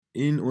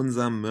In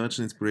unserem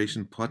Merchant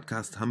Inspiration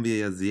Podcast haben wir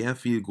ja sehr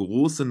viel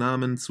große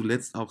Namen,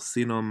 zuletzt auch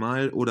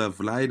C-Normal oder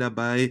Vlai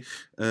dabei.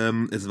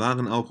 Es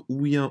waren auch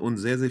Uja und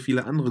sehr, sehr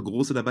viele andere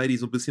Große dabei, die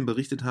so ein bisschen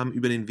berichtet haben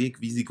über den Weg,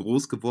 wie sie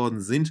groß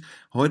geworden sind.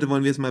 Heute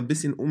wollen wir es mal ein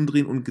bisschen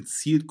umdrehen und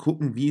gezielt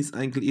gucken, wie es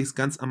eigentlich ist,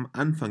 ganz am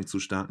Anfang zu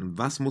starten.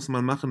 Was muss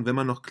man machen, wenn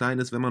man noch klein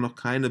ist, wenn man noch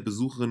keine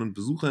Besucherinnen und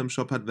Besucher im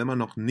Shop hat, wenn man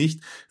noch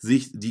nicht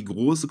sich die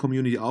große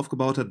Community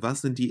aufgebaut hat?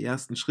 Was sind die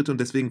ersten Schritte? Und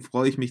deswegen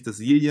freue ich mich, dass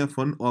Silja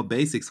von All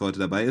Basics heute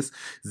dabei ist.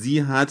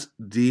 Sie hat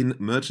den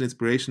Merchant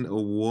Inspiration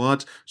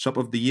Award Shop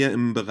of the Year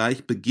im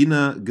Bereich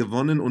Beginner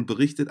gewonnen und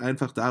berichtet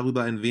einfach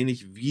darüber ein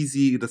wenig, wie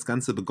sie das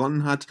Ganze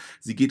begonnen hat.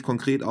 Sie geht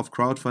konkret auf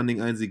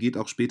Crowdfunding ein, sie geht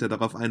auch später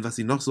darauf ein, was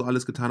sie noch so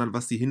alles getan hat,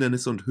 was die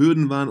Hindernisse und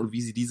Hürden waren und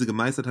wie sie diese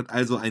gemeistert hat.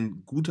 Also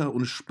ein guter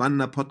und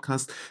spannender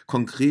Podcast,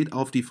 konkret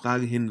auf die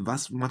Frage hin,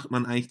 was macht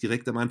man eigentlich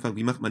direkt am Anfang,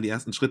 wie macht man die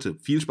ersten Schritte.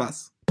 Viel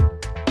Spaß!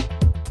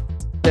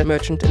 Der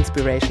Merchant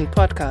Inspiration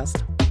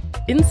Podcast.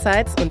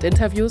 Insights und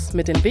Interviews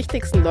mit den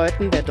wichtigsten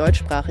Leuten der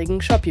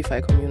deutschsprachigen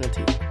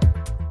Shopify-Community.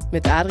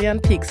 Mit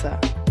Adrian Piekser.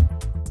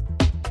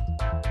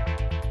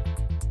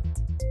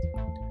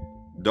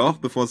 Doch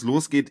bevor es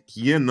losgeht,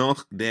 hier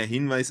noch der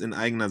Hinweis in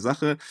eigener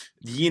Sache.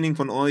 Diejenigen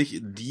von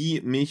euch, die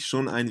mich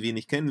schon ein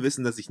wenig kennen,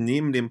 wissen, dass ich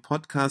neben dem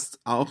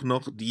Podcast auch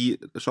noch die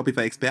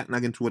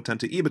Shopify-Expertenagentur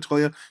Tante E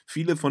betreue.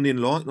 Viele von den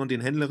Leuten und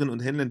den Händlerinnen und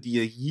Händlern, die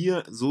ihr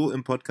hier so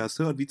im Podcast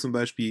hört, wie zum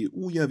Beispiel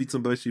Uja, wie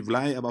zum Beispiel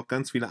Vlai, aber auch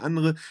ganz viele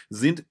andere,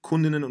 sind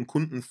Kundinnen und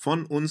Kunden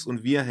von uns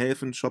und wir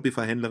helfen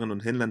Shopify-Händlerinnen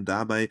und Händlern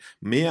dabei,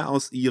 mehr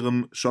aus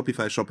ihrem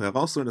Shopify-Shop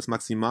herauszuholen, das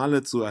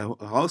Maximale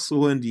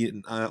herauszuholen,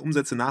 die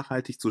Umsätze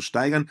nachhaltig zu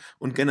steigern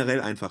und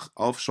generell einfach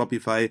auf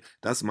Shopify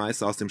das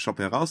meiste aus dem Shop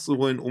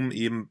herauszuholen, um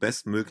eben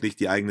bestmöglich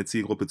die eigene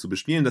Zielgruppe zu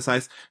bespielen. Das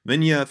heißt,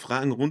 wenn ihr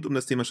Fragen rund um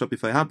das Thema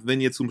Shopify habt, wenn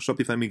ihr zum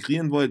Shopify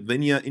migrieren wollt,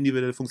 wenn ihr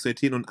individuelle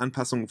Funktionalitäten und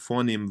Anpassungen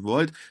vornehmen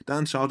wollt,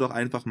 dann schaut doch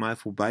einfach mal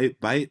vorbei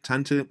bei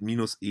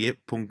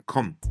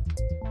tante-e.com.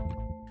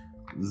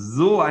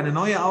 So, eine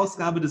neue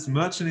Ausgabe des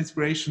Merchant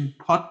Inspiration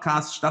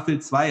Podcast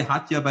Staffel 2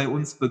 hat ja bei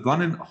uns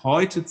begonnen.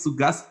 Heute zu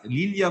Gast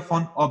Lilia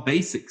von All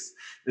Basics.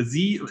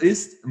 Sie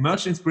ist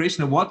Merchant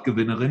Inspiration Award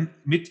Gewinnerin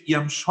mit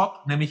ihrem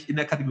Shop, nämlich in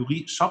der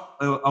Kategorie Shop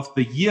of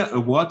the Year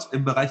Award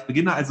im Bereich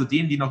Beginner, also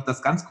denen, die noch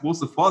das ganz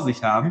Große vor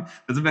sich haben.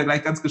 Da sind wir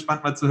gleich ganz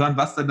gespannt mal zu hören,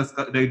 was denn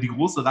die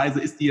große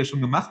Reise ist, die ihr schon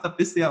gemacht habt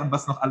bisher und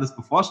was noch alles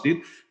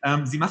bevorsteht.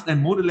 Sie macht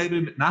ein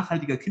Modelabel mit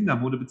nachhaltiger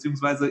Kindermode,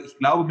 beziehungsweise ich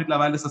glaube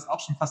mittlerweile ist das auch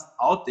schon fast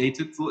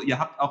outdated. So, ihr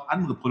habt auch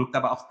andere Produkte,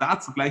 aber auch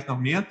dazu gleich noch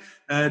mehr.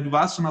 Du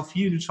warst schon auf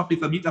vielen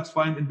Shopify Meetups,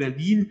 vor allem in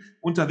Berlin,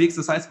 unterwegs.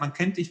 Das heißt, man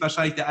kennt dich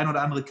wahrscheinlich, der ein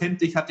oder andere kennt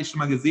dich, hat dich schon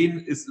mal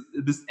gesehen,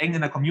 bist eng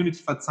in der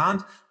Community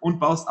verzahnt und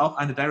baust auch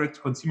eine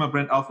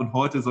Direct-to-Consumer-Brand auf. Und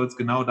heute soll es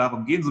genau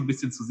darum gehen, so ein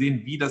bisschen zu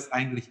sehen, wie das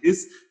eigentlich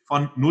ist,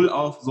 von null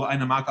auf so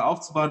eine Marke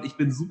aufzubauen. Ich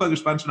bin super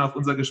gespannt schon auf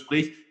unser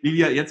Gespräch.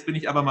 Lilia, jetzt bin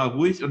ich aber mal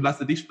ruhig und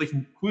lasse dich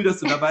sprechen. Cool, dass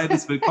du dabei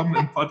bist. Willkommen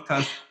im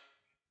Podcast.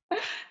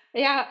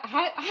 Ja,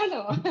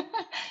 hallo.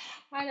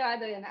 Hallo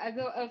Adrian.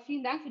 Also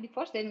vielen Dank für die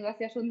Vorstellung. Du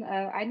hast ja schon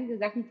einige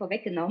Sachen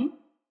vorweggenommen.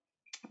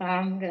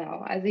 Genau,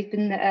 also ich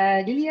bin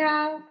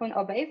Lilia von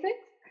All Basics.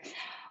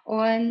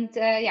 Und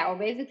All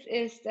Basics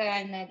ist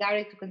ein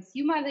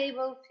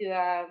Direct-to-Consumer-Label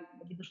für,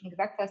 wie du schon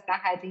gesagt hast,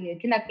 nachhaltige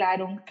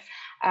Kinderkleidung.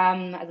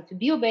 Also für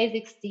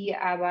Bio-Basics, die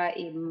aber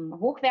eben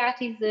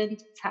hochwertig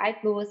sind,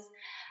 zeitlos.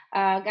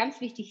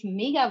 Ganz wichtig,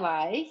 mega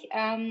weich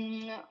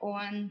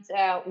und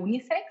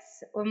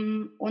Unisex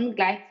und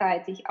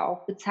gleichzeitig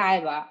auch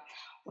bezahlbar.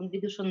 Und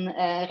wie du schon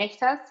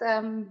recht hast,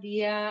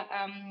 wir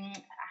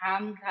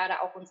haben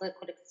gerade auch unsere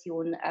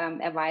Kollektion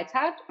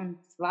erweitert.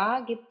 Und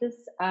zwar gibt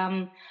es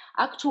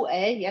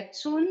aktuell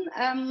jetzt schon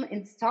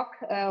in Stock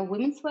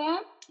Women's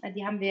Wear.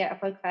 Die haben wir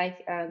erfolgreich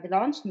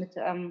gelauncht mit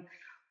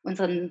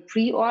unseren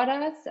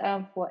Pre-Orders.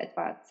 Vor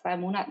etwa 2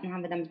 Monaten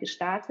haben wir damit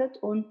gestartet.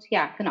 Und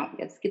ja, genau,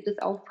 jetzt gibt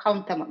es auch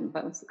Frauenklamotten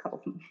bei uns zu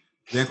kaufen.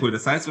 Sehr cool.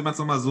 Das heißt, wenn man es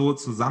nochmal so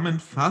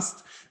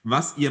zusammenfasst,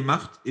 was ihr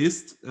macht,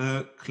 ist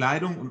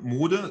Kleidung und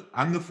Mode,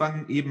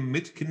 angefangen eben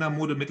mit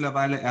Kindermode,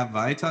 mittlerweile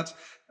erweitert.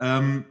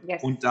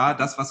 Yes. Und da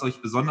das, was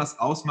euch besonders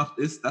ausmacht,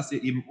 ist, dass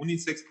ihr eben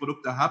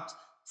Unisex-Produkte habt,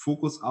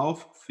 Fokus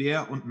auf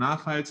fair und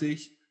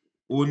nachhaltig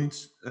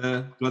und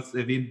du hast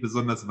erwähnt,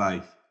 besonders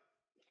weich.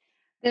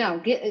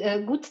 Genau,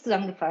 gut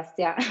zusammengefasst,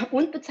 ja.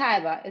 Und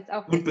bezahlbar ist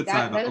auch Und wichtig.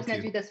 bezahlbar, Dadurch okay.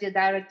 natürlich, dass wir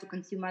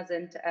Direct-to-Consumer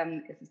sind,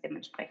 ist es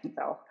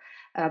dementsprechend auch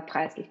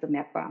preislich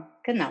bemerkbar.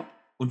 Genau.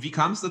 Und wie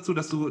kam es dazu,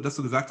 dass du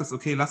gesagt hast,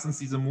 okay, lass uns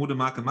diese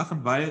Modemarke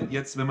machen, weil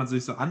jetzt, wenn man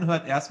sich so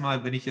anhört,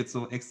 erstmal, wenn ich jetzt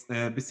so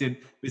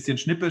bisschen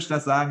schnippisch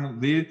das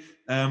sagen will,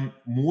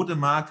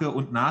 Modemarke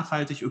und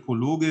nachhaltig,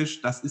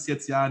 ökologisch, das ist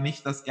jetzt ja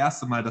nicht das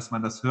erste Mal, dass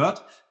man das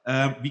hört.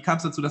 Wie kam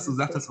es dazu, dass du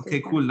gesagt hast,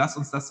 okay, cool, lass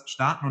uns das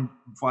starten und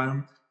vor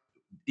allem,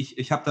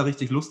 ich habe da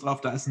richtig Lust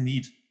drauf, da ist ein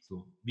Need.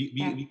 So.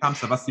 Wie kam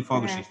es da, was ist die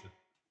Vorgeschichte?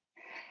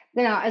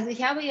 Genau, also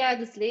ich habe ja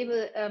das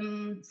Label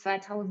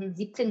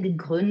 2017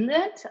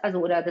 gegründet, also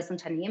oder das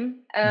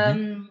Unternehmen.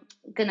 Mhm.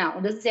 Genau,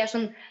 und das ist ja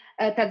schon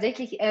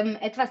tatsächlich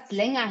etwas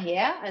länger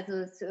her. Also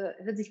es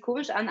hört sich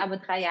komisch an, aber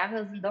 3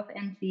 Jahre sind doch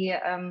irgendwie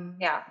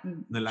ja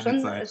Eine lange schon,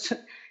 Zeit. schon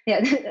ja,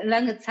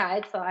 lange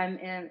Zeit, vor allem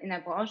in der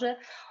Branche.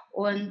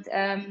 Und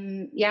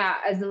ja,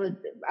 also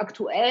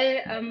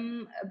aktuell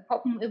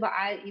poppen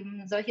überall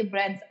eben solche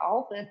Brands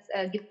auf. Es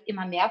gibt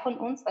immer mehr von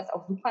uns, was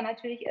auch super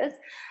natürlich ist.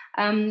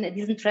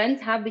 Diesen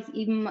Trend habe ich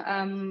eben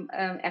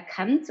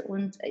erkannt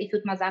und ich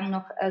würde mal sagen,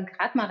 noch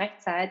gerade mal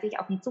rechtzeitig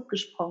auf den Zug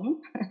gesprungen.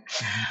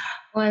 Mhm.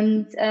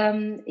 Und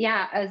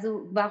ja,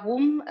 also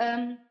warum?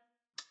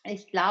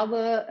 Ich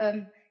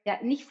glaube, ja,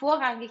 nicht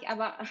vorrangig,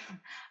 aber,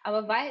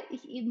 aber weil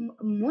ich eben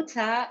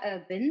Mutter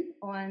bin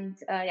und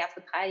ja,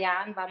 vor 3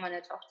 Jahren war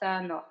meine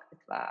Tochter noch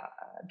etwa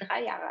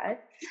 3 Jahre alt.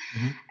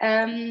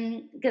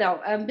 Mhm. Genau,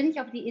 bin ich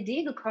auf die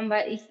Idee gekommen,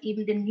 weil ich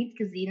eben den Need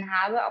gesehen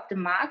habe auf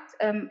dem Markt.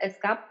 Es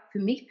gab für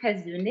mich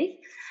persönlich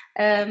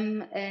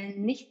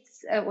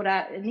nichts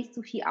oder nicht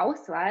so viel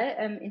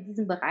Auswahl in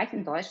diesem Bereich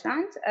in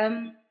Deutschland.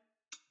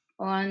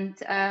 Und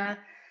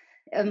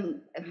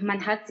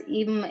man hat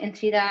eben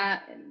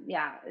entweder,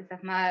 ja, ich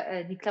sag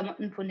mal, die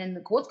Klamotten von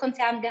den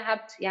Großkonzernen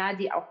gehabt, ja,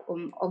 die auch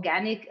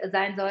organic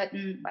sein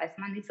sollten, weiß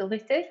man nicht so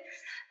richtig,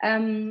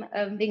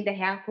 wegen der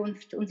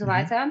Herkunft und so Mhm.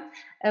 weiter.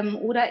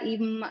 Oder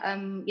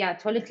eben, ja,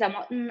 tolle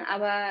Klamotten,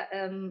 aber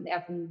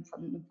ja,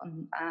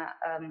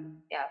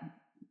 ja,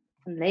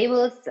 von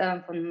Labels,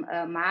 von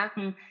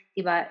Marken,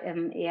 die aber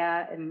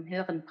eher im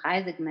höheren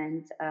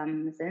Preissegment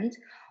sind.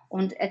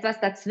 Und etwas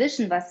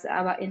dazwischen, was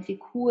aber irgendwie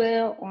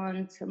cool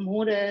und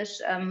modisch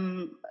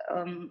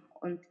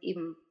und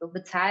eben so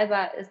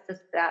bezahlbar ist,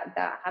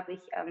 da habe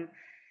ich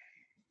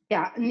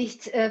ja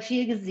nicht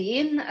viel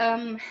gesehen.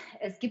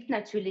 Es gibt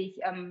natürlich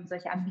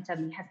solche Anbieter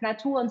wie Has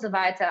Natur und so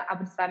weiter,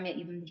 aber das war mir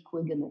eben nicht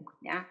cool genug.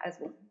 Ja,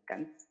 also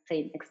ganz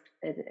plain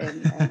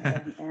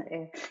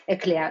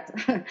erklärt.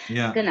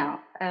 Ja. Genau.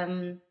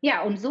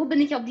 Ja, und so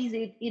bin ich auf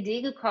diese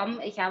Idee gekommen.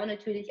 Ich habe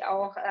natürlich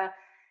auch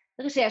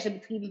Recherche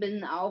betrieben,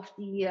 bin auf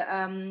die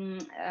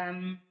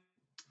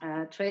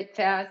Trade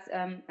Fairs, So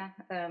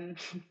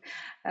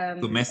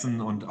ähm,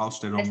 Messen und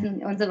Ausstellungen.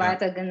 Essen und so Ja.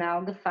 weiter,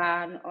 genau,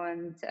 gefahren.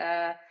 Und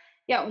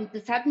ja, und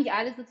das hat mich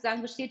alles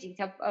sozusagen bestätigt.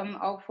 Ich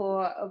habe auch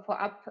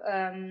vorab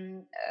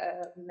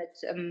mit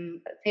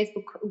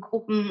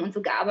Facebook-Gruppen und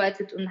so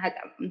gearbeitet und halt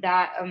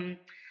da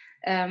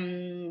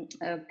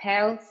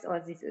Pals, oh,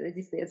 siehst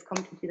du, jetzt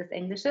kommt irgendwie das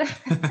Englische.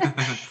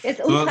 Jetzt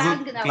So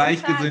Umfragen, genau, Umfragen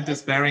gleichgesinnte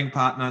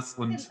Sparring-Partners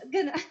und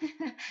Genau,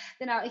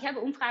 genau. Ich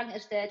habe Umfragen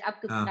erstellt,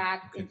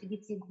 abgefragt, okay. irgendwie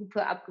die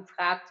Zielgruppe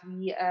abgefragt,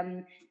 wie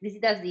sie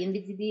das sehen, wie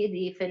sie die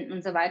Idee finden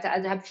und so weiter.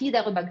 Also habe viel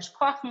darüber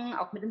gesprochen,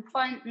 auch mit den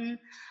Freunden,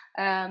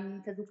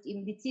 versucht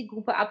eben die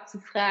Zielgruppe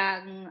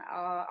abzufragen,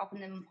 auch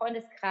in einem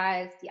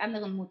Freundeskreis, die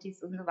anderen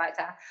Muttis und so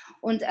weiter.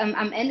 Und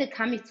am Ende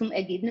kam ich zum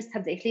Ergebnis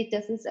tatsächlich,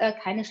 dass es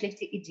keine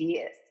schlechte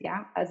Idee ist.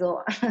 Ja,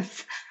 also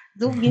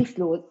so ging's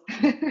los.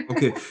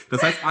 Okay,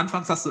 das heißt,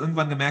 anfangs hast du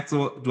irgendwann gemerkt,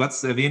 so, du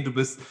hast erwähnt,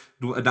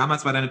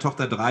 damals war deine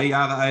Tochter 3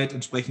 Jahre alt,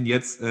 entsprechend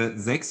jetzt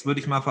 6, würde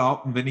ich mal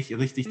behaupten, wenn ich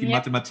richtig die Ja,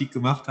 Mathematik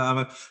gemacht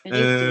habe.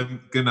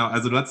 richtig. Genau,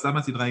 also du hattest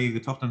damals die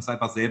 3-jährige Tochter und hast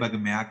einfach selber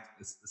gemerkt,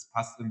 es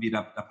passt irgendwie,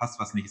 da passt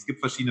was nicht. Es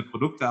gibt verschiedene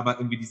Produkte, aber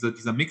irgendwie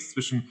dieser Mix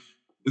zwischen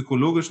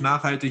ökologisch,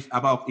 nachhaltig,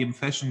 aber auch eben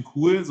Fashion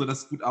cool, so dass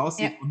es gut Ja,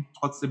 aussieht und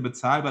trotzdem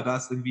bezahlbar. Da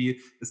ist irgendwie,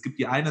 es gibt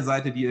die eine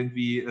Seite, die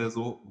irgendwie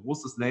so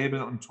großes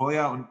Label und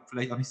teuer und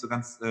vielleicht auch nicht so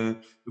ganz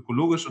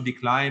ökologisch und die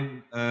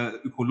kleinen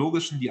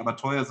ökologischen, die aber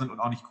teuer sind und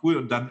auch nicht cool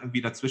und dann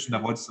irgendwie dazwischen, da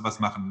ja, wolltest du was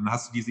machen. Dann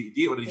hast du diese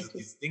Idee oder richtig.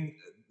 dieses Ding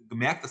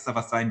gemerkt, dass da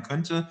was sein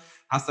könnte,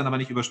 hast dann aber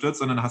nicht überstürzt,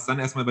 sondern hast dann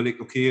erstmal überlegt,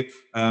 okay,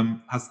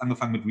 hast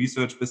angefangen mit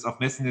Research, bist auf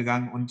Messen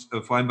gegangen und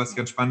vor allem, was ich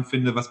Ja. ganz spannend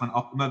finde, was man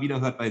auch immer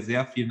wieder hört bei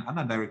sehr vielen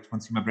anderen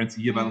Direct-to-Consumer-Brands,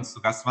 die hier bei Mhm. uns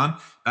zu Gast waren,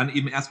 dann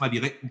eben erstmal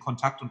direkten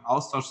Kontakt und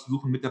Austausch zu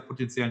suchen mit der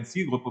potenziellen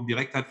Zielgruppe, um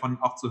direkt halt von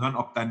auch zu hören,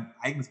 ob dein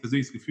eigenes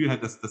persönliches Gefühl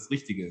halt das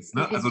Richtige ist.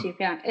 Ne? Also Definitiv,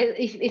 ja.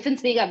 Ich finde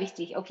es mega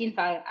wichtig, auf jeden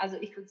Fall. Also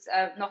ich würde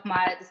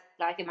nochmal das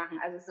Gleiche machen.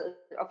 Also es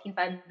ist auf jeden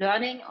Fall ein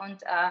Learning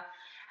und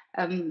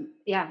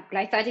ja,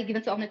 gleichzeitig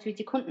gewinnst du auch natürlich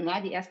die Kunden, ne?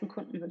 Die ersten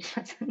Kunden, würde ich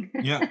mal sagen.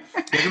 ja,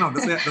 ja, genau,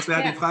 das wär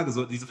halt die Ja, Frage.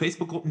 So, diese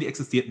Facebook-Gruppen, die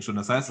existierten schon.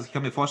 Das heißt, ich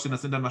kann mir vorstellen,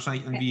 das sind dann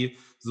wahrscheinlich ja, irgendwie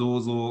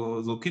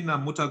so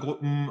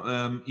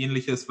Kinder-Muttergruppen,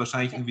 ähnliches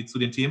wahrscheinlich ja. irgendwie zu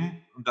den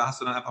Themen. Und da hast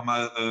du dann einfach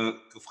mal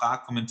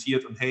gefragt,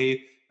 kommentiert und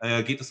hey,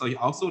 geht es euch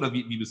auch so oder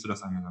wie bist du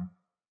das angegangen?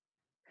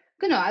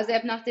 Genau, also ich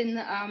habe nach den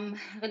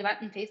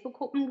relevanten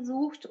Facebook-Gruppen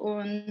gesucht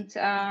und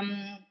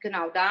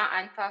genau da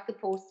einfach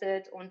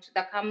gepostet und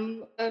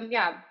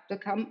ja, da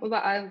kam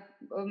überall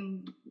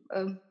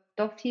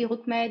doch viel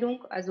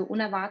Rückmeldung, also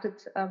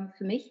unerwartet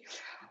für mich.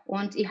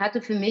 Und ich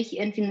hatte für mich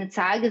irgendwie eine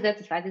Zahl gesetzt,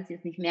 ich weiß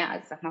jetzt nicht mehr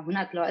als, sag mal,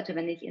 100 Leute,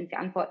 wenn ich irgendwie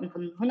Antworten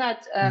von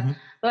 100 Mhm.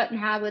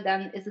 Leuten habe,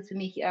 dann ist es für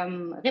mich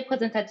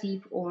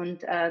repräsentativ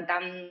und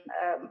dann,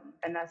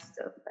 wenn das,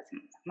 sag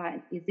mal,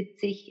 irgendwie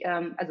 70,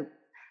 also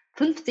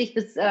 50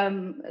 bis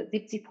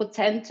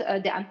 70%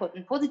 der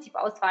Antworten positiv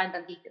ausfallen,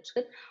 dann gehe ich den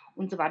Schritt.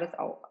 Und so war das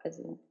auch.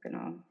 Also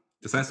genau.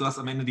 Das heißt, du hast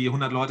am Ende die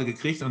 100 Leute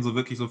gekriegt und so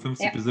wirklich so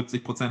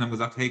 50-70% haben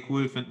gesagt, hey,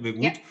 cool, finden wir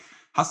gut. Ja.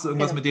 Hast du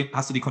irgendwas Genau. mit denen,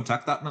 hast du die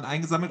Kontaktdaten dann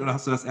eingesammelt oder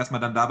hast du das erstmal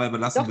dann dabei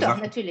belassen und Doch,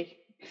 gesagt, natürlich.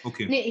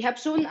 okay, Nee, ich habe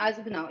schon,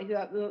 also genau,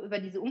 über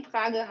diese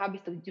Umfrage habe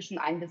ich die schon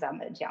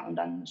eingesammelt, ja, und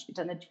dann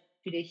später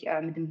natürlich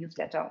mit dem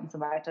Newsletter und so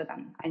weiter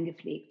dann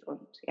eingepflegt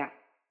und ja,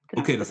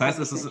 genau, okay, das das heißt,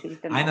 habe es ich ist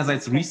natürlich dann auch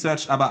einerseits gemacht, ja.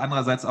 Research, aber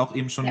andererseits auch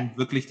eben Ja. schon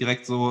wirklich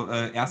direkt so So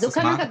erstes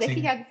kann man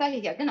tatsächlich, Marketing. ja, das sage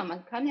ich ja, genau,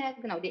 man kann ja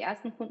genau die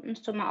ersten Kunden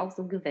schon mal auch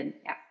so gewinnen,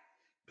 ja.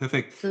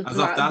 Perfekt. So,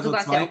 Also auch da so so war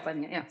es ja zwei, auch bei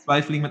mir, ja.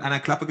 zwei Fliegen mit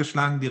einer Klappe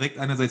geschlagen, direkt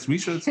einerseits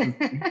Research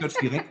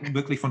direkt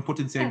wirklich von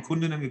potenziellen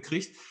Kundinnen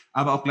gekriegt,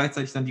 aber auch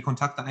gleichzeitig dann die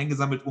Kontakte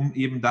eingesammelt, um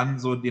eben dann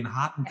so den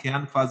harten Ja.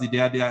 Kern quasi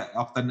der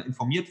auch dann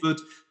informiert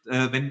wird,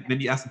 wenn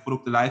die ersten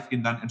Produkte live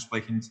gehen, dann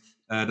entsprechend,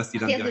 dass die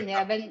Macht dann ja Sinn,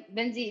 direkt. ja.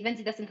 Wenn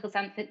Sie das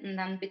interessant finden,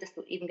 dann bietest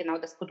du eben genau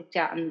das Produkt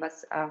ja an,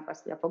 was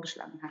du ja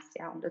vorgeschlagen hast,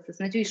 ja. Und das ist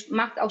natürlich,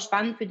 macht auch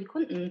spannend für die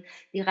Kunden,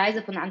 die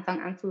Reise von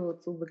Anfang an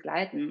zu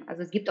begleiten.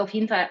 Also es gibt auf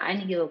jeden Fall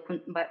einige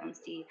Kunden bei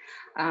uns, die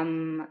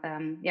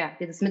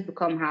das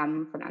mitbekommen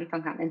haben von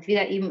Anfang an.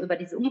 Entweder eben über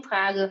diese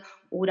Umfrage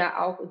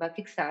oder auch über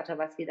Kickstarter,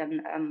 was wir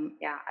dann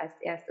als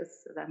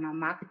erstes, sagen wir mal,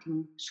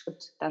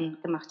 Marketing-Schritt dann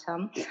gemacht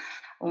haben.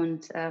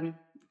 Und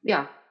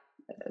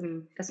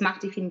das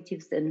macht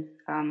definitiv Sinn,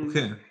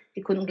 Okay.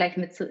 die Kunden gleich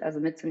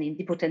mitzunehmen,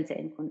 die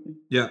potenziellen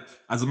Kunden. Ja,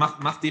 also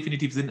macht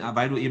definitiv Sinn,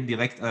 weil du eben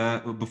direkt,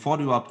 bevor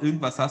du überhaupt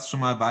irgendwas hast,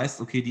 schon mal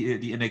weißt, okay,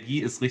 die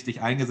Energie ist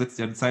richtig eingesetzt,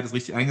 die Zeit ist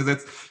richtig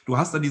eingesetzt. Du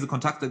hast dann diese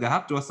Kontakte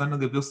gehabt, du hast dann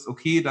gewusst,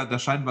 okay, da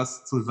scheint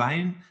was zu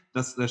sein,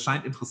 das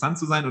scheint interessant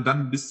zu sein und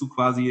dann bist du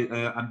quasi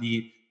an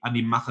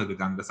die Mache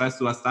gegangen. Das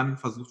heißt, du hast dann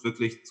versucht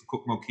wirklich zu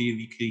gucken, okay,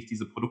 wie kriege ich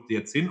diese Produkte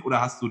jetzt hin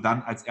oder hast du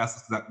dann als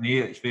erstes gesagt,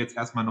 nee, ich will jetzt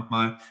erstmal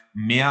nochmal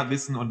mehr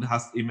wissen und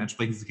hast eben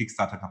entsprechend diese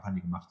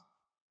Kickstarter-Kampagne gemacht?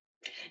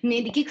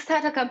 Nee, die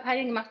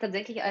Kickstarter-Kampagne gemacht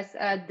tatsächlich, als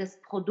das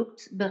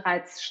Produkt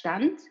bereits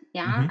stand.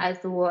 Ja, Mhm.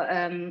 also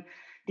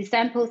die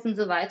Samples und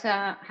so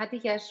weiter hatte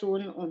ich ja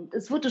schon und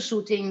das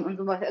Fotoshooting und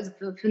so weiter. Also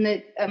für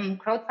eine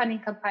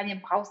Crowdfunding-Kampagne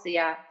brauchst du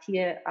ja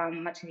viel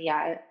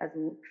Material,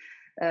 also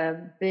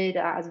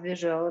Bilder, also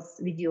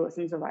Visuals, Videos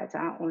und so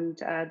weiter.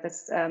 Und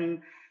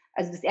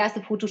also das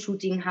erste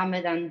Fotoshooting haben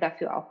wir dann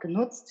dafür auch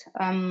genutzt,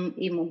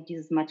 eben um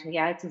dieses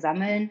Material zu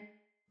sammeln.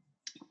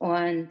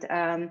 Und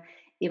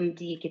eben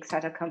die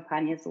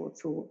Kickstarter-Kampagne so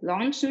zu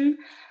launchen.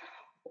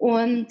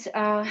 Und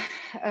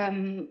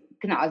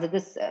genau, also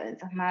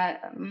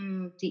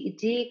die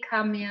Idee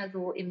kam mir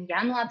so im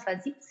Januar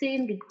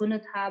 2017,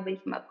 gegründet habe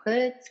ich im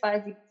April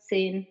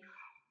 2017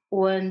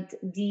 und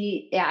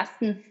die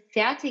ersten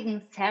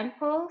fertigen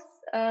Samples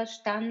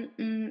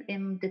standen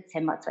im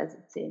Dezember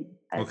 2017.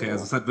 Okay,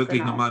 also es Also hat wirklich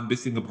genau. nochmal ein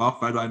bisschen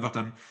gebraucht, weil du einfach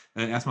dann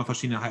erstmal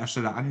verschiedene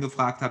Hersteller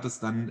angefragt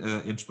hattest, dann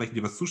entsprechend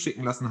dir was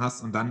zuschicken lassen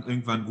hast und dann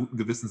irgendwann guten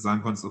Gewissens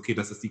sagen konntest, okay,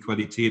 das ist die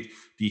Qualität,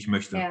 die ich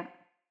möchte. Ja.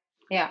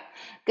 Ja,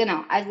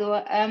 genau. Also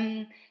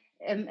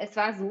es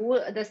war so,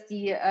 dass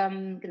die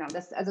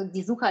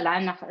Suche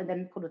allein nach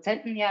den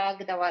Produzenten ja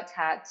gedauert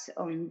hat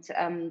und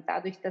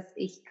dadurch, dass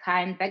ich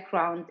keinen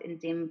Background in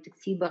dem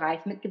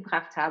Textilbereich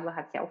mitgebracht habe,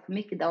 hat es ja auch für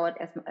mich gedauert,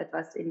 erstmal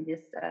etwas in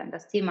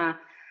das Thema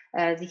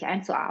sich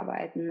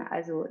einzuarbeiten.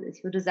 Also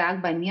ich würde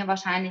sagen, bei mir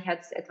wahrscheinlich hat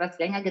es etwas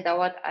länger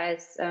gedauert,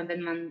 als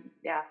wenn man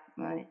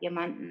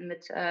jemanden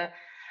mit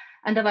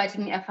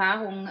anderweitigen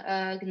Erfahrungen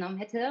genommen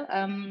hätte.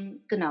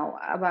 Genau,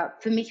 aber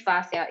für mich war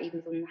es ja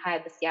eben so ein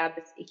halbes Jahr,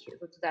 bis ich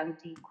sozusagen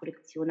die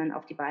Kollektion dann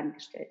auf die Beine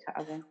gestellt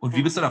habe. Und wie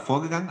Ja. bist du da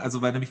vorgegangen?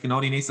 Also, weil nämlich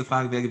genau die nächste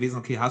Frage wäre gewesen,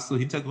 okay, hast du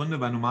Hintergründe?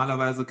 Weil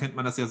normalerweise kennt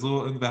man das ja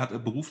so, irgendwer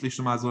hat beruflich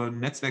schon mal so ein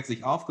Netzwerk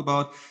sich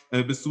aufgebaut.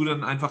 Bist du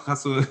dann einfach,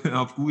 hast du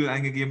auf Google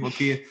eingegeben,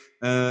 okay,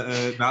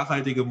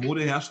 nachhaltige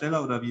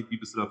Modehersteller oder wie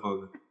bist du da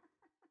vorgegangen?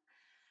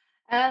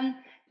 Ähm,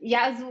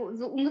 ja,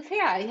 so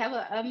ungefähr. Ich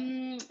habe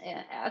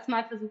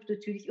erstmal versucht,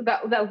 natürlich über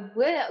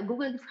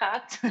Google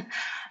gefragt,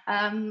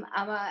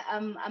 aber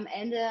am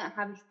Ende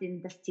habe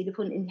ich das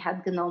Telefon in die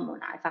Hand genommen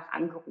und einfach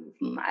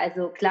angerufen.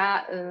 Also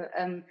klar,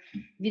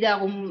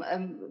 wiederum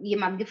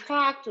jemand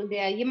gefragt und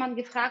der jemand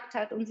gefragt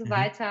hat und so Mhm.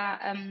 weiter.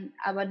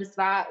 Aber das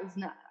war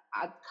so eine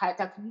Art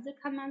kalter Krise,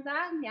 kann man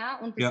sagen, ja.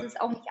 Und das Ja. ist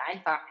auch nicht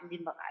einfach in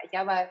dem Bereich.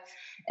 Ja, weil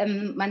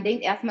man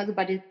denkt erstmal so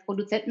bei den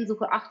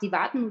Produzentensuche, ach, die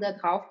warten nur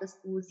darauf, dass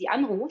du sie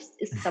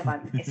anrufst. Ist es aber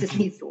nicht. Es ist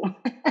nicht so.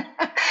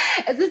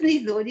 Es ist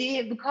nicht so.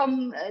 Die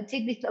bekommen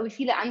täglich, glaube ich,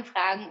 viele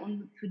Anfragen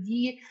und für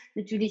die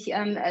natürlich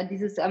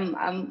dieses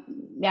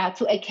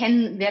zu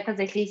erkennen, wer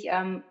tatsächlich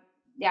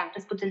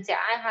das Potenzial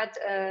hat,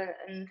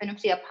 ein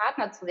vernünftiger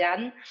Partner zu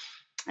werden,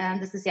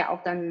 das ist ja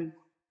auch dann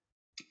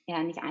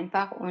nicht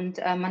einfach und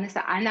man ist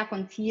da einer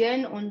von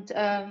vielen und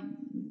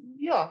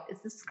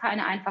es ist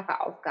keine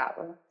einfache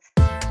Aufgabe.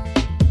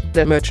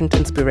 Der Merchant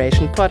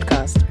Inspiration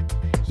Podcast.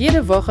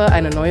 Jede Woche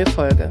eine neue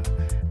Folge.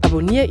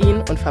 Abonnier ihn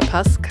und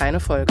verpass keine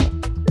Folge.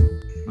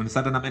 Und es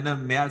hat dann am Ende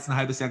mehr als ein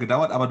halbes Jahr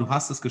gedauert, aber du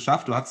hast es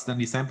geschafft, du hattest dann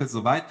die Samples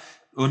soweit.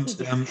 Und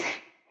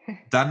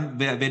dann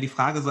wäre die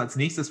Frage so als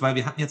nächstes, weil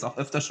wir hatten jetzt auch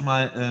öfter schon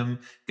mal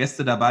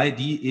Gäste dabei,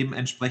 die eben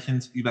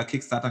entsprechend über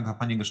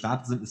Kickstarter-Kampagnen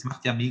gestartet sind. Es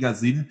macht ja mega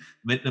Sinn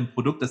mit einem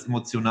Produkt, das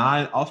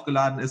emotional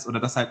aufgeladen ist oder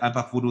das halt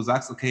einfach, wo du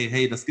sagst, okay,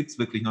 hey, das gibt's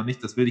wirklich noch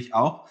nicht, das will ich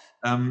auch.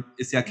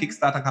 Ist ja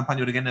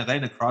Kickstarter-Kampagne oder generell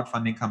eine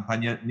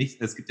Crowdfunding-Kampagne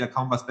nicht, es gibt ja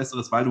kaum was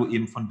Besseres, weil du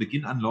eben von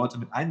Beginn an Leute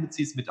mit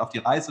einbeziehst, mit auf die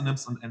Reise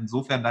nimmst und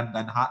insofern dann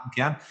deinen harten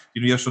Kern,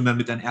 den du ja schon dann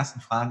mit deinen ersten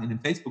Fragen in den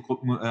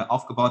Facebook-Gruppen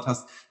aufgebaut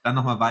hast, dann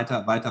nochmal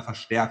weiter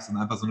verstärkst und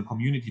einfach so eine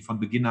Community von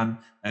Beginn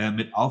an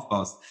mit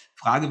aufbaust.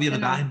 Frage wäre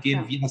Genau,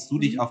 dahingehend, ja. wie hast du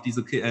dich auf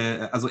diese,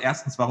 also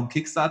erstens, warum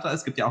Kickstarter?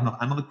 Es gibt ja auch noch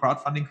andere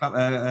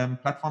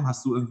Crowdfunding-Plattformen.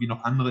 Hast du irgendwie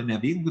noch andere in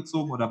Erwägung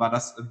gezogen oder war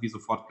das irgendwie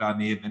sofort klar,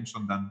 nee, wenn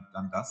schon,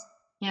 dann das?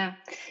 Ja,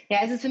 ja,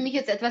 es ist für mich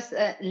jetzt etwas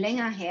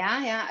länger her,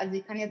 ja. Also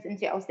ich kann jetzt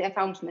irgendwie aus der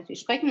Erfahrung schon natürlich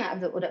sprechen,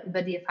 also oder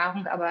über die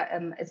Erfahrung, aber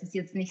es ist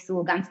jetzt nicht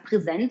so ganz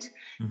präsent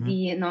Mhm.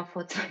 wie noch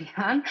vor 2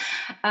 Jahren.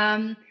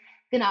 Ähm,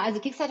 genau,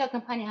 also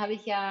Kickstarter-Kampagne habe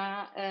ich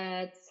ja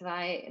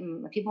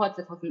im Februar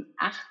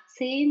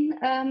 2018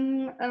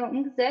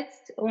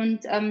 umgesetzt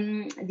und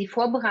die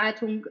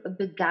Vorbereitung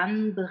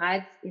begann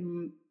bereits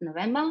im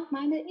November,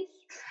 meine ich.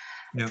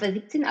 Ja.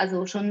 2017,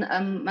 also schon,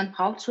 man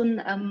braucht schon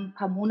ein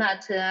paar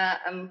Monate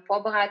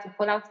Vorbereitung,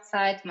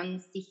 Vorlaufzeit. Man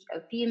muss sich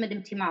viel mit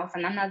dem Thema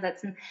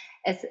auseinandersetzen.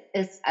 Es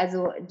ist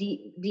also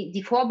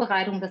die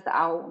Vorbereitung das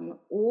A und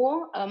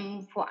O,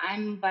 vor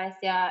allem, weil es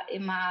ja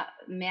immer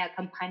mehr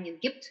Kampagnen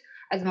gibt.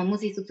 Also man muss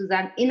sich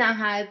sozusagen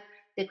innerhalb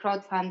der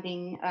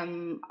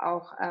Crowdfunding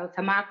auch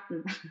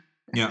vermarkten.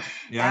 Ja,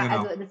 ja, Ja,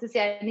 genau. also das ist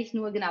ja nicht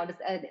nur genau,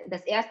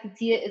 das erste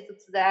Ziel ist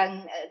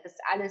sozusagen, das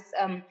alles,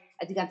 also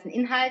die ganzen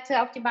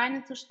Inhalte auf die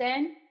Beine zu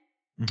stellen.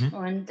 Mhm.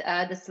 Und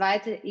das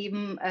zweite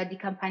eben, die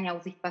Kampagne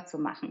auch sichtbar zu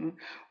machen.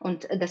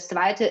 Und das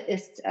zweite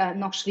ist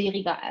noch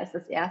schwieriger als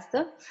das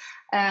erste.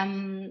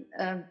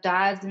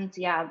 Da sind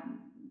ja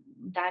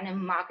deine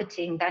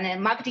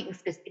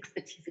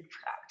Marketing-Expertise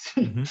gefragt.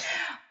 Mhm.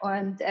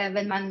 Und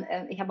wenn man,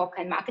 ich habe auch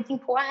kein Marketing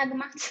vorher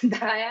gemacht,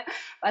 daher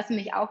war es für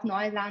mich auch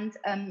Neuland.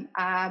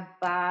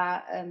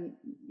 Aber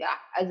ja,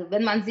 also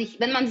wenn man sich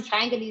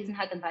reingelesen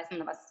hat, dann weiß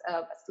man,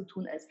 was zu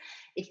tun ist.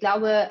 Ich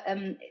glaube,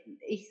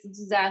 ich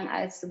sozusagen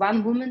als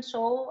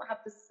One-Woman-Show habe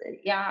das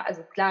ja,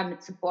 also klar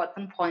mit Support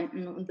von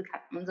Freunden und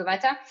Bekannten und so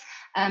weiter.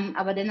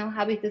 Aber dennoch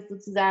habe ich das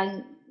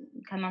sozusagen,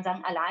 kann man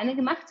sagen, alleine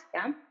gemacht.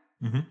 Ja?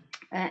 Mhm.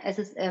 Es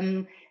ist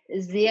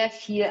sehr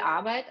viel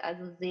Arbeit,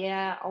 also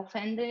sehr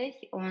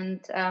aufwendig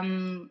und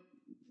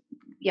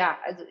ja,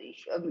 also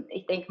ich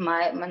denke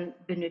mal, man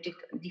benötigt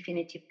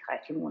definitiv 3,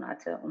 4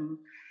 Monate,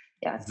 um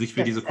ja, Sich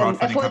für diese das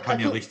erfolgreich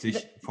Crowdfunding-Kampagne zu,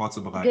 richtig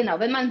vorzubereiten. genau,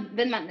 wenn man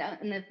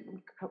eine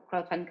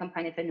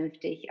Crowdfunding-Kampagne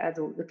vernünftig,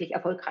 also wirklich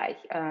erfolgreich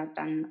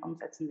dann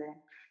umsetzen will,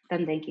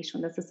 dann denke ich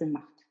schon, dass es Sinn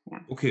macht. Ja.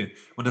 Okay,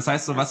 und das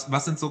heißt so, Ja.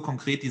 was sind so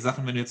konkret die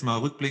Sachen, wenn du jetzt mal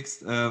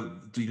rückblickst,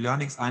 die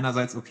Learnings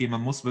einerseits, okay, man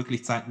muss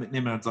wirklich Zeit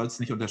mitnehmen, man soll es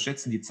nicht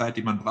unterschätzen, die Zeit,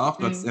 die man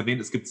braucht. Du hast Mhm.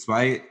 erwähnt, es gibt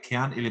 2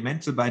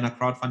 Kernelemente bei einer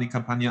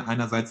Crowdfunding-Kampagne.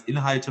 Einerseits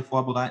Inhalte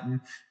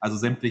vorbereiten, also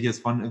sämtliches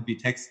von irgendwie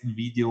Texten,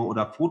 Video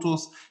oder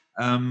Fotos.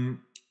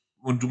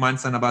 Und du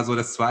meinst dann aber so,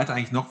 das zweite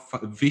eigentlich noch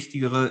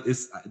wichtigere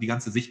ist, die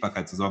ganze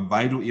Sichtbarkeit zu sorgen,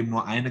 weil du eben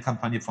nur eine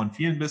Kampagne von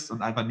vielen bist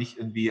und einfach nicht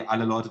irgendwie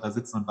alle Leute da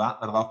sitzen und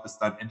warten darauf, bis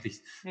dann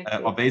endlich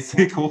Richtig.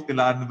 Basic Ja.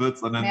 hochgeladen wird,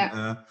 sondern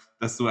Ja.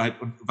 dass du halt,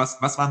 und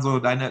was waren so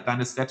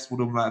deine Steps, wo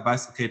du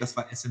weißt, okay, das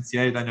war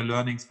essentiell, deine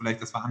Learnings,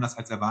 vielleicht das war anders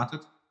als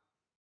erwartet?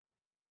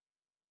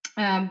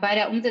 Bei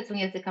der Umsetzung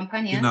jetzt der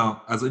Kampagne. Genau,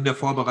 also in der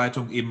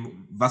Vorbereitung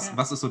eben, Ja.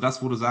 was ist so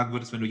das, wo du sagen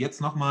würdest, wenn du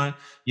jetzt nochmal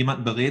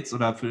jemanden berätst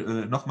oder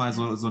nochmal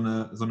Ja. so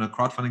eine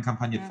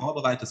Crowdfunding-Kampagne Ja.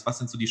 vorbereitest, was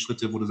sind so die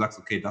Schritte, wo du sagst,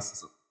 okay,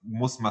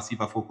 muss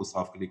massiver Fokus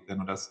drauf gelegt werden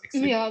und das ist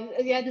extrem. Ja,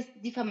 ja,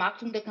 die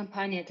Vermarktung der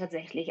Kampagne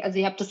tatsächlich. Also,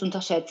 ihr habt das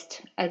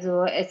unterschätzt.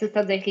 Also, es ist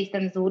tatsächlich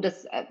dann so,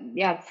 dass,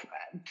 ja,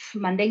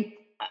 man denkt,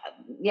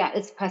 ja,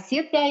 es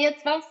passiert ja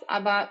jetzt was,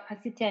 aber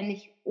passiert ja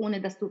nicht, ohne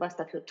dass du was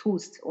dafür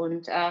tust.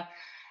 Und,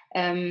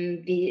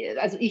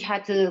 also, ich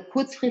hatte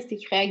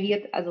kurzfristig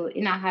reagiert, also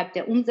innerhalb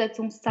der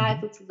Umsetzungszeit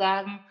Mhm.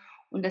 sozusagen.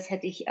 Und das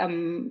hätte ich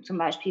zum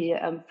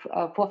Beispiel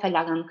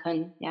vorverlagern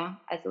können, ja,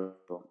 also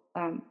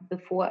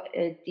bevor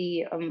ja,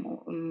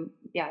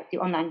 die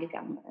online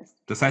gegangen ist.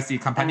 Das heißt, die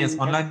Kampagne ist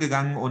Das, online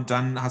gegangen und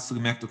dann hast du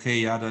gemerkt,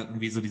 okay, ja, da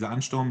irgendwie so dieser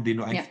Ansturm, den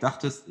du ja, eigentlich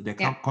dachtest, der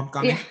ja, kommt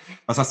gar ja, nicht.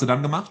 Was hast du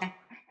dann gemacht? ja.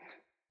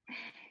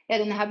 Ja,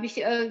 dann habe ich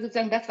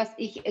sozusagen das, was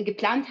ich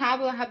geplant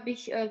habe, habe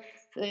ich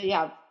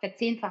ja,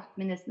 verzehnfacht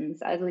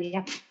mindestens. Also ich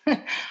habe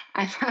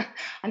einfach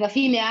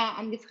viel mehr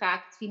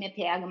angefragt, viel mehr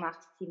PR gemacht,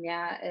 viel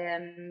mehr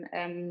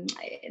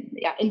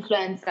ja,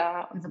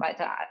 Influencer und so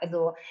weiter.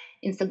 Also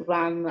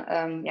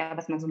Instagram, ja,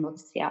 was man so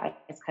nutzt, ja,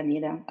 als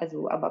Kanäle.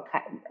 Also aber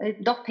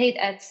doch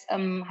Paid Ads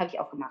habe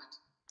ich auch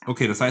gemacht.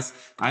 Okay, das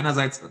heißt,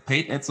 einerseits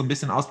Paid Ads so ein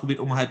bisschen ausprobiert,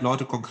 um halt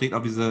Leute konkret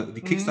auf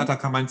die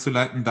Kickstarter-Kampagne zu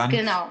leiten. Dann,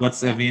 Genau. du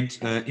hast Ja.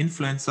 erwähnt,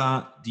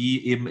 Influencer,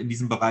 die eben in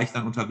diesem Bereich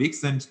dann unterwegs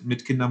sind,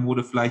 mit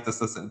Kindermode vielleicht, dass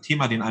das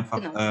Thema den einfach...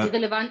 Genau, die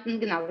relevanten,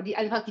 genau, die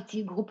einfach die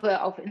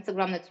Zielgruppe auf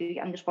Instagram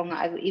natürlich angesprochen.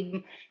 Also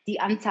eben die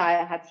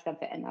Anzahl hat sich dann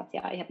verändert.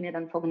 Ja, ich habe mir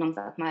dann vorgenommen,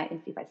 sag mal,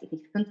 irgendwie, weiß ich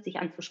nicht, 50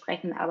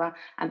 anzusprechen, aber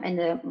am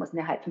Ende müssen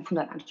wir halt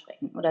 500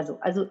 ansprechen oder so.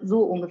 Also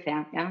so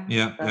ungefähr, ja.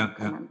 Ja.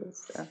 Kann man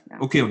das, ja.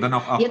 Okay, und dann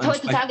auch jetzt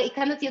heutzutage, ich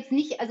kann das jetzt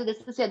nicht, also das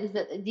ist ja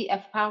die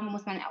Erfahrung,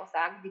 muss man ja auch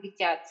sagen, die liegt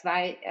ja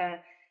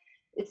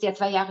ist ja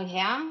 2 Jahre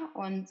her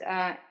und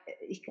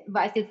ich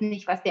weiß jetzt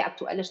nicht, was der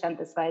aktuelle Stand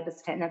ist, weil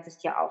das verändert sich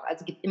ja auch.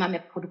 Also es gibt immer mehr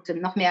Produkte,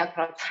 noch mehr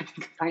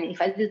Crowdfunding-Kampagnen. Ich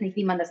weiß jetzt nicht,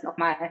 wie man das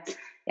nochmal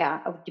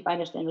auf die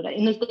Beine stellen würde.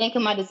 Und ich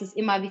denke mal, das ist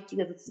immer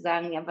wichtiger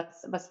sozusagen, ja,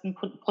 was für ein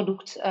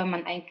Produkt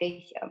man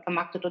eigentlich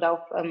vermarktet oder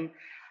auf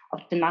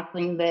den Markt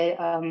bringen will.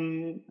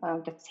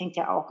 Das hängt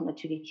ja auch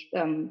natürlich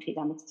viel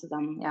damit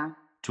zusammen, ja.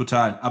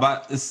 Total.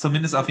 Aber ist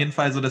zumindest auf jeden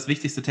Fall so das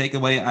wichtigste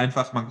Takeaway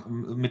einfach,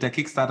 mit der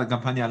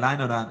Kickstarter-Kampagne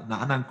allein oder einer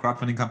anderen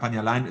Crowdfunding-Kampagne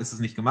allein ist es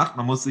nicht gemacht.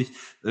 Man muss sich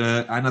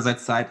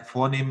einerseits Zeit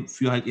vornehmen,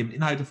 für halt eben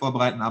Inhalte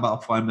vorbereiten, aber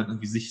auch vor allem dann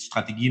irgendwie sich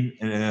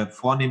Strategien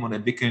vornehmen und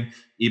entwickeln,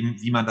 eben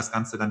wie man das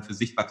Ganze dann für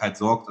Sichtbarkeit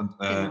sorgt und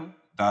da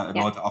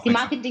Leute aufmerksam. Die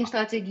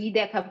Marketingstrategie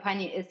der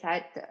Kampagne ist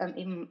halt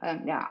eben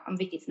am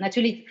wichtigsten.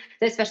 Natürlich,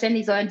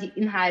 selbstverständlich sollen die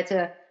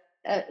Inhalte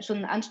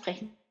schon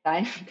ansprechend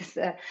sein.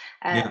 Da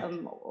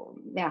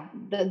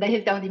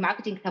hilft auch die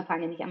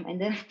Marketingkampagne nicht am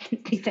Ende, wenn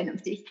es nicht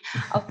vernünftig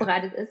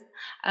aufbereitet ist.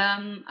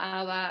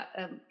 Aber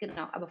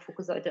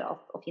Fokus sollte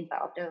auf jeden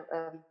Fall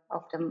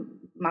auf der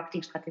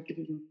Marketingstrategie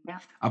liegen. Ja.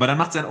 Aber dann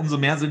macht es ja umso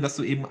mehr Sinn, dass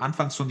du eben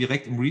anfangs schon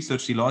direkt im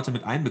Research die Leute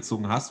mit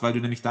einbezogen hast, weil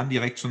du nämlich dann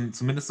direkt schon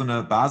zumindest so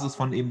eine Basis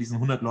von eben diesen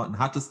 100 Leuten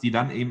hattest, die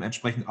dann eben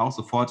entsprechend auch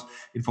sofort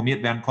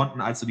informiert werden konnten,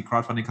 als du die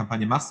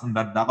Crowdfunding-Kampagne machst und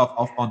dann darauf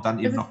aufbauend dann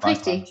eben noch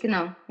weiter. Richtig,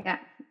 genau, ja.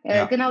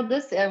 Genau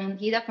das.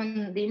 Jeder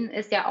von denen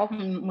ist ja auch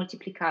ein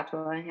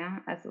Multiplikator, ja.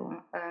 Also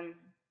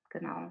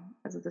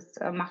Also das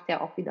macht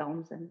ja auch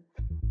wiederum Sinn.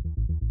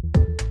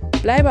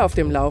 Bleibe auf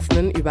dem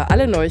Laufenden über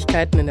alle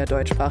Neuigkeiten in der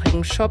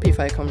deutschsprachigen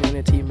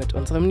Shopify-Community mit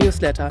unserem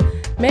Newsletter.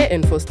 Mehr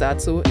Infos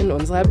dazu in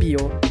unserer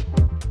Bio.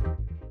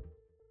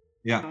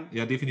 Ja,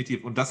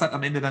 definitiv. Und das hat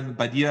am Ende dann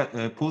bei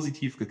dir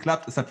positiv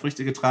geklappt. Es hat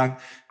Früchte getragen.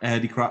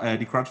 Die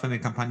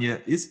Crowdfunding-Kampagne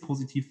ist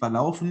positiv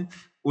verlaufen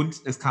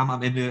und es kam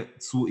am Ende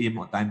zu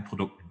eben deinen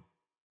Produkten.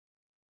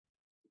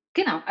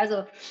 Genau,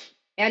 also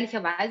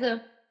ehrlicherweise,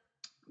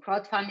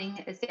 Crowdfunding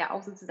ist ja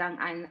auch sozusagen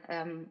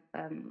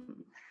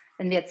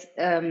wenn wir jetzt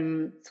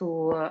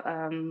zu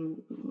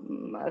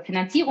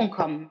Finanzierung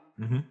kommen,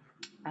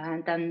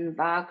 dann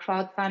war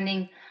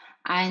Crowdfunding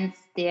eins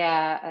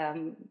der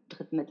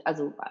Drittmittel,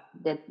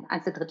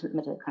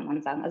 kann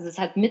man sagen. Also es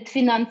hat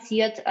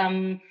mitfinanziert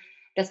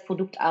das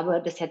Produkt, aber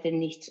das hätte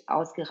nicht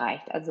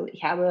ausgereicht. Also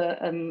ich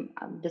habe,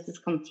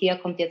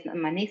 kommt jetzt in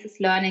mein nächstes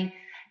Learning,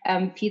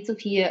 viel zu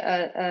viel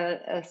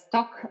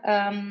Stock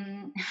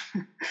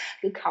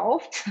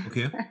gekauft.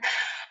 Okay.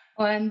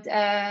 Und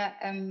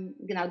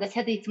das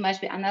hätte ich zum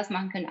Beispiel anders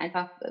machen können,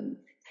 einfach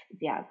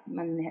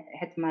man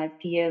hätte mal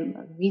viel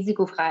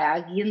risikofreier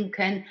agieren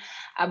können,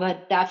 aber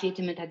da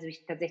fehlte mir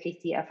tatsächlich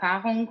die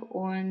Erfahrung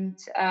und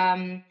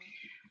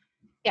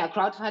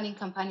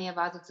Crowdfunding-Kampagne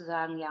war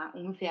sozusagen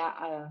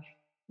ungefähr,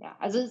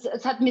 also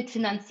es hat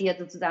mitfinanziert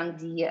sozusagen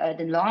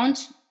den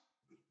Launch,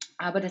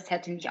 aber das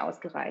hätte nicht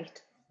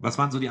ausgereicht. Was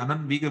waren so die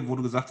anderen Wege, wo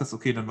du gesagt hast,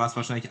 okay, dann war es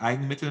wahrscheinlich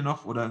Eigenmittel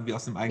noch oder irgendwie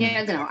aus dem eigenen...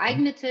 Ja, genau,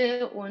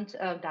 Eigenmittel und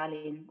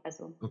Darlehen,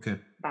 also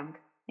Bank.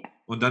 Ja.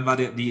 Und dann war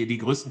die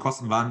größten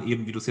Kosten waren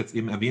eben, wie du es jetzt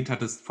eben erwähnt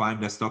hattest, vor allem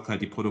der Stock,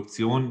 halt die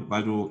Produktion,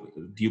 weil du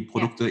die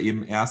Produkte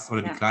eben erst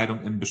oder die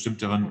Kleidung in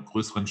bestimmteren,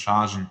 größeren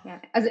Chargen.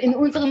 Ja. Also in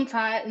unserem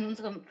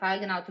Fall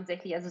genau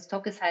tatsächlich, also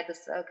Stock ist halt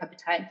das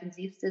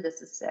kapitalintensivste,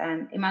 das ist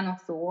immer noch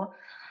so.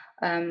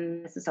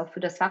 Es ist auch für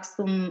das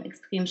Wachstum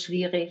extrem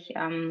schwierig,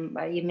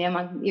 weil je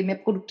mehr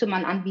Produkte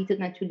man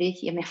anbietet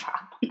natürlich, je mehr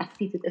Farben man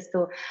anbietet,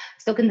 desto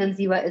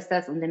stockintensiver ist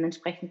das und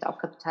dementsprechend auch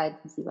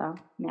kapitalintensiver.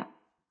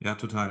 Ja,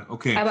 total.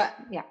 Okay. Aber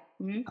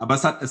Aber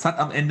es hat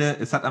am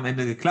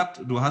Ende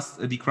geklappt. Du hast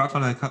die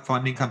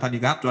Crowdfunding-Kampagne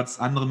gehabt, du hattest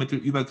andere Mittel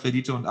über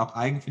Kredite und auch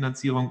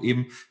Eigenfinanzierung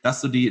eben,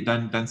 dass du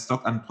deinen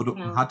Stock an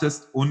Produkten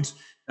hattest und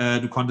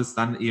du konntest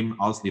dann eben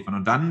ausliefern.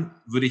 Und dann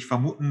würde ich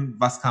vermuten,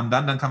 was kam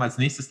dann? Dann kam als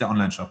nächstes der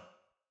Online-Shop.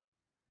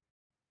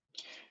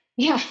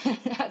 Ja,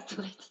 hast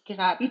du richtig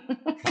geraten.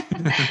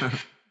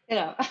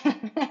 Genau.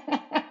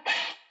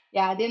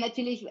 Ja, der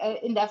natürlich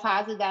in der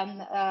Phase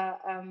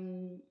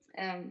dann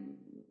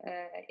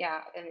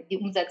die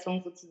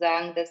Umsetzung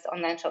sozusagen des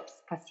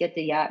Online-Shops passierte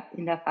ja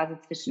in der Phase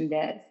zwischen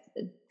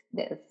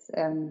des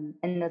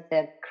Endes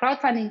der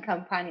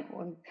Crowdfunding-Kampagne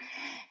und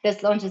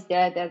des Launches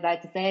der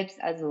Seite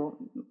selbst, also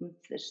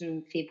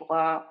zwischen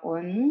Februar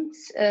und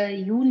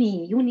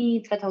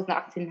Juni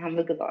 2018 haben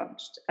wir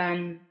gelauncht.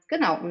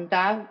 Genau, und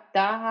da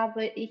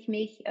habe ich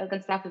mich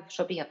ganz klar für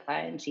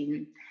Shopify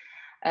entschieden.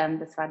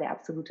 Das war der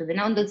absolute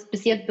Winner und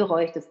bis jetzt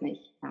bereue ich das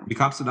nicht. Ja. Wie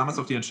kamst du damals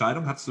auf die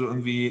Entscheidung? Hat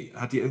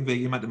dir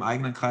jemand im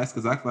eigenen Kreis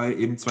gesagt, weil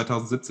eben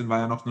 2017 war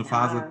ja noch eine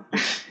Phase,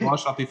 bevor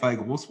Shopify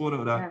groß wurde,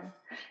 oder? Ja.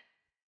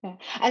 Ja.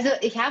 Also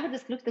ich habe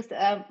das Glück, dass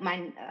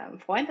mein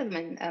Freund, also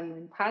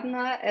mein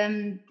Partner,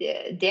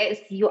 der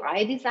ist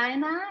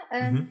UI-Designer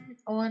Mhm.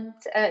 und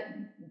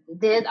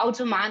der ist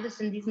automatisch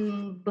in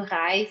diesem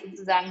Bereich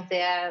sozusagen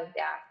sehr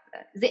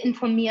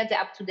informiert,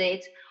 sehr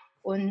up-to-date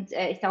und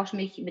ich tausche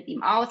mich mit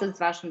ihm aus. Also es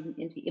war schon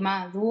irgendwie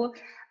immer so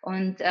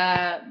und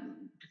der,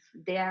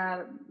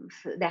 der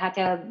hat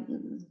ja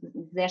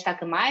sehr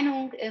starke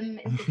Meinung in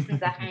so vielen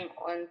Sachen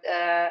und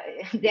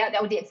der hat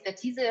auch die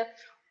Expertise.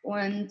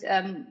 Und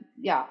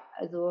ja,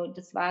 also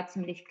das war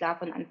ziemlich klar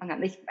von Anfang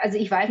an.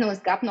 Ich weiß noch,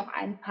 es gab noch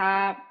ein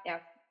paar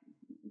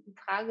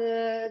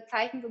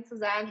Fragezeichen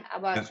sozusagen,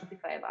 aber Ja.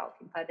 Shopify war auf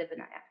jeden Fall der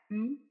Winner. Ja.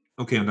 Hm?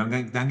 Okay, und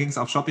dann ging es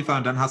auf Shopify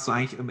und dann hast du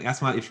eigentlich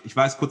erstmal, ich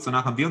weiß, kurz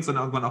danach haben wir uns dann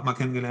irgendwann auch mal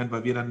kennengelernt,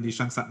 weil wir dann die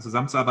Chance hatten,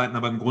 zusammenzuarbeiten,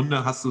 aber im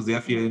Grunde hast du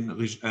sehr viel in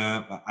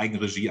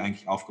Eigenregie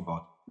eigentlich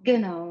aufgebaut.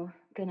 Genau.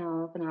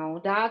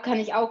 Da kann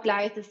ich auch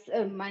gleich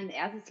mein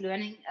erstes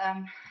Learning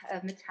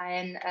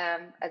mitteilen,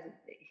 also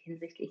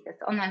hinsichtlich des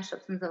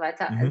Online-Shops und so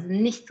weiter. Also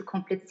Mhm. nicht zu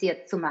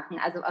kompliziert zu machen,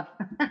 also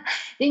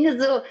Dinge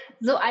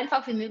so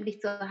einfach wie möglich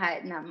zu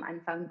halten am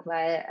Anfang,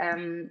 weil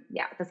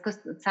ja, das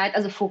kostet Zeit,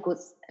 also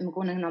Fokus im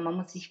Grunde genommen. Man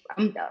muss sich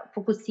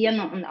fokussieren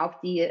und auf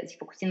die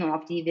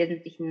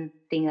wesentlichen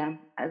Dinge.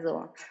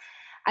 Also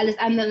alles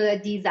andere,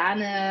 die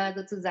Sahne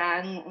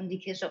sozusagen und die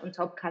Kirsche on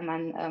top kann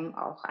man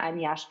auch ein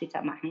Jahr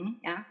später machen,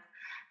 ja.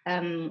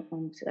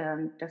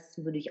 Das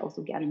würde ich auch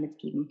so gerne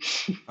mitgeben.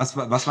 Was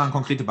waren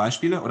konkrete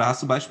Beispiele oder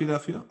hast du Beispiele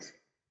dafür?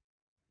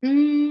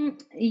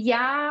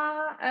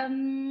 Ja,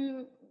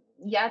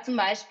 ja, zum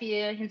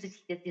Beispiel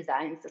hinsichtlich des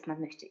Designs, dass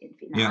man möchte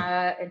irgendwie,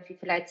 Ja. irgendwie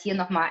vielleicht hier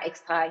nochmal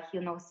extra,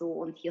 hier noch so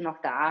und hier noch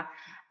da.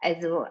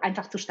 Also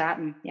einfach zu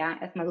starten, ja,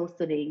 erstmal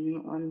loszulegen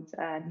und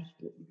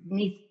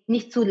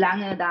nicht zu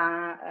lange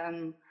da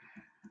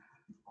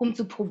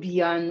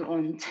rumzuprobieren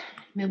und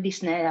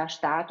möglichst schneller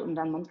Start und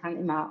dann man kann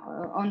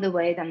immer on the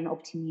way dann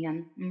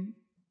optimieren. Mhm.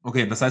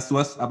 Okay, das heißt, du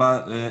hast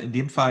aber in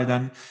dem Fall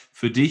dann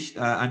für dich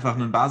einfach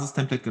ein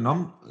Basistemplate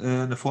genommen,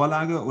 eine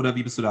Vorlage, oder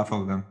wie bist du da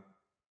vorgegangen?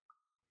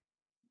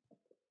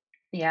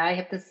 Ja, ich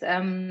habe das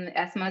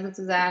erstmal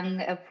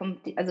sozusagen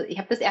also ich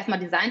habe das erstmal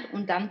designt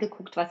und dann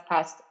geguckt, was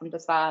passt. Und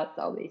das war,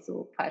 glaube ich,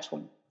 so falsch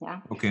rum.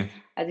 Ja. Okay.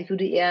 Also ich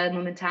würde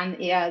momentan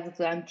eher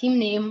sozusagen ein Team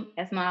nehmen,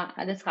 erstmal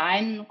alles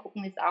rein,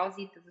 gucken, wie es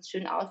aussieht, dass es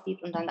schön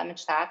aussieht und dann damit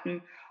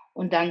starten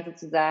und dann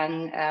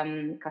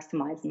sozusagen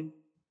customizen.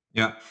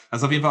 Ja,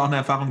 das ist auf jeden Fall auch eine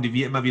Erfahrung, die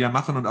wir immer wieder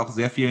machen und auch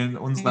sehr vielen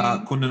unserer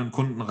Mhm. Kundinnen und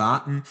Kunden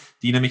raten,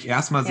 die nämlich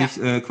erstmal Ja.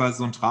 sich quasi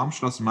so ein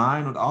Traumschloss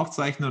malen und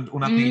aufzeichnen und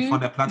unabhängig von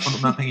Mhm. der Plattform,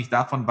 unabhängig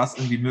davon, was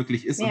irgendwie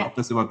möglich ist und Ja. ob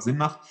das überhaupt Sinn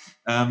macht,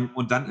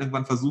 und dann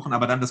irgendwann versuchen.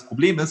 Aber dann das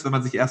Problem ist, wenn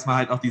man sich erstmal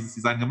halt auch dieses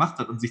Design gemacht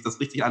hat und sich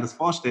das richtig alles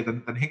vorstellt,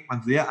 dann hängt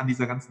man sehr an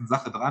dieser ganzen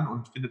Sache dran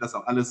und findet das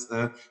auch alles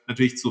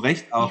natürlich zu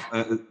Recht Ja. auch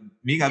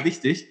mega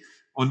wichtig.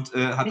 Und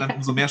hat dann Ja.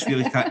 umso mehr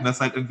Schwierigkeiten,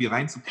 das halt irgendwie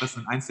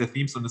reinzupressen in eins der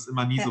Themes und ist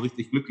immer nie so Ja.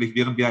 richtig glücklich,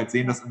 während wir halt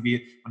sehen, Ja. dass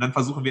irgendwie, und dann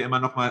versuchen wir immer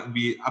nochmal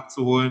irgendwie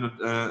abzuholen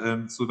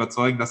und zu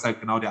überzeugen, dass halt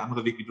genau der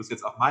andere Weg, wie du es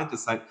jetzt auch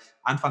meintest, halt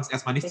anfangs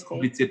erstmal nicht zu Richtig.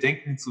 kompliziert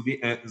denken, so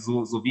Ja.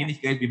 wenig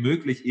Geld wie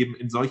möglich eben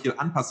in solche Ja.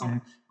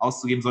 Anpassungen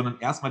auszugeben, sondern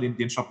erstmal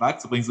den Shop live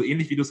zu bringen. So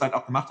ähnlich wie du es halt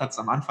auch gemacht hast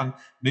am Anfang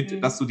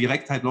mit, dass Mhm. du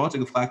direkt halt Leute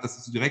gefragt hast,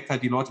 dass du direkt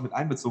halt die Leute mit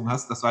einbezogen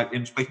hast, dass du halt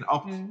entsprechend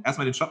auch Mhm.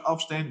 erstmal den Shop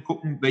aufstellen,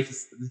 gucken,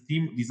 welches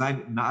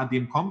Theme-Design nahe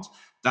dem kommt,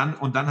 dann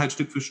halt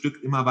Stück für Stück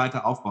immer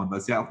weiter aufbauen. Weil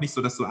es ist ja auch nicht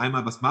so, dass du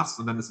einmal was machst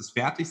und dann ist es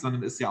fertig,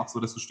 sondern es ist ja auch so,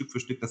 dass du Stück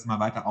für Stück das immer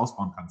weiter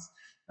ausbauen kannst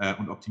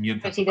und optimieren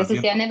kannst. Richtig, das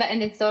ist ja Never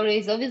Ending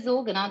Story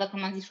sowieso, genau, da kann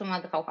man sich schon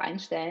mal drauf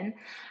einstellen.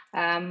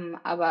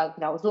 Aber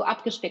genau, so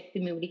abgespeckt wie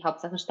möglich,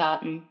 Hauptsache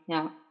starten,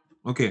 ja.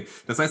 Okay,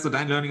 das heißt so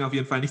dein Learning auf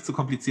jeden Fall nicht zu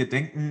kompliziert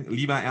denken,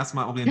 lieber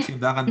erstmal orientieren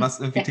daran, was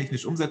irgendwie Ja,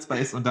 technisch umsetzbar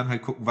ist und dann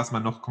halt gucken, was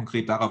man noch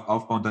konkret darauf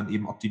aufbauen und dann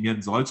eben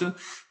optimieren sollte.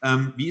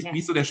 ja. Wie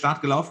ist so der Start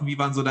gelaufen? Wie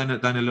waren so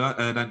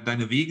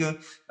deine Wege?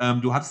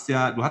 Du hast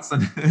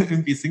dann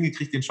irgendwie es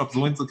hingekriegt, den Shop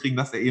so hinzukriegen,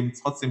 dass er eben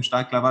trotzdem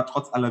startklar war,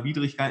 trotz aller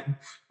Widrigkeiten.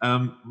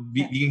 Ja.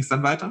 Wie ging es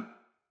dann weiter?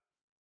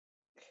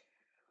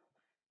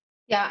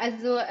 Ja,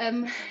 also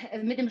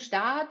mit dem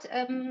Start,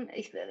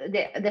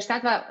 der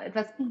Start war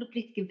etwas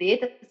unglücklich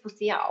gewählt, das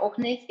wusste ich ja auch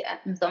nicht,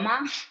 im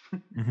Sommer.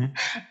 Mhm.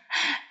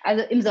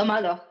 Also im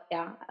Sommerloch,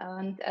 ja.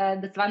 Und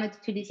das war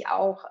natürlich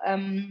auch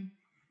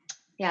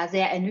ja,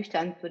 sehr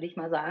ernüchternd, würde ich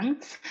mal sagen.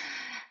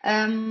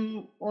 Ja,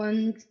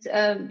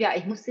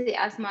 ich musste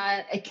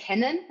erstmal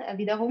erkennen,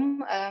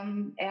 wiederum,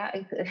 ja,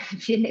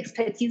 viel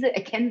Expertise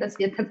erkennen, dass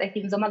wir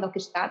tatsächlich im Sommerloch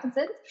gestartet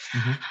sind.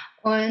 Mhm.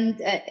 Und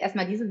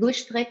erstmal diese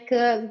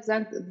Durchstrecke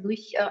sozusagen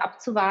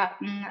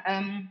abzuwarten.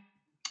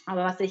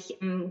 Aber was ich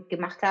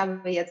gemacht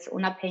habe, jetzt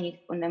unabhängig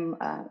von dem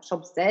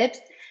Shop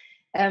selbst,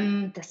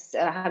 das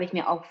habe ich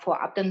mir auch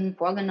vorab dann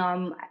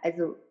vorgenommen.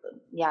 Also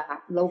ja,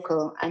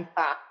 local,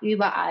 einfach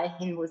überall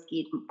hin, wo es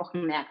geht,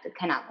 Wochenmärkte,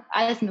 keine Ahnung,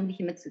 alles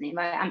Mögliche mitzunehmen.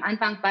 Weil am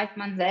Anfang weiß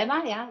man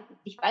selber, ja,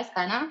 ich weiß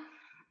keiner.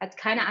 hat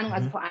keine Ahnung,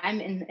 also Mhm. vor allem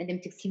in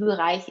dem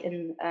Textilbereich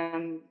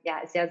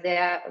ist ja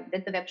sehr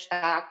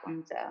wettbewerbsstark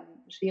und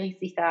schwierig,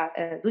 sich da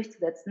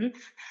durchzusetzen.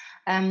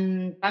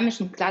 War mir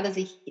schon klar, dass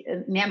ich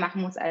mehr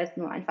machen muss, als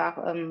nur einfach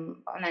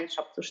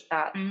Online-Shop zu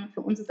starten.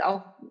 Für uns ist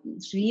auch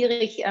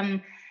schwierig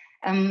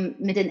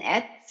mit den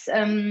Ads.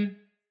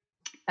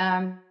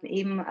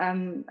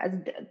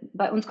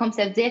 Bei uns kommt es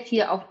ja sehr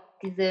viel auf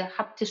diese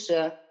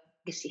haptische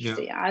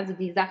Geschichte, Ja. ja. Also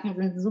die Sachen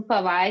sind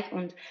super weich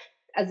und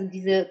also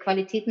diese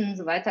Qualitäten und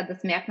so weiter,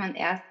 das merkt man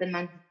erst, wenn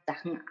man die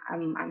Sachen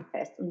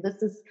anfasst. Und das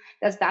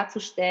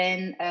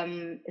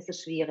darzustellen, ist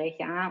es schwierig,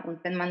 ja.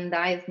 Und wenn man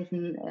da jetzt nicht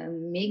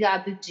ein mega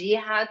Budget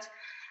hat,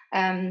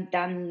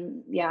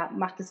 dann ja,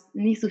 macht es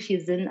nicht so viel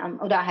Sinn.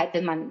 Oder halt,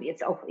 wenn man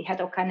jetzt auch, ich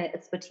hatte auch keine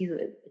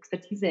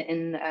Expertise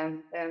in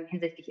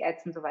hinsichtlich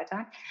Ads und so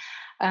weiter,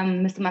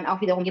 müsste man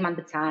auch wiederum jemanden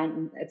bezahlen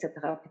und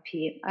etc.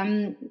 pp.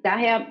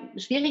 Daher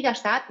schwieriger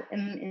Start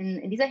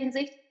in dieser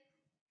Hinsicht.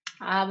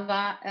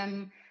 Aber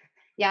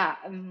ja,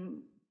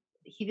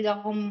 hier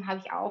wiederum habe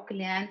ich auch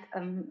gelernt,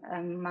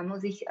 man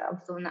muss sich auf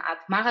so eine Art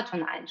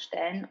Marathon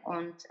einstellen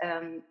und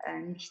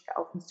nicht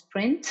auf einen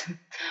Sprint,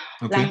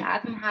 langen Okay.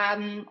 Atem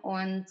haben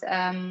und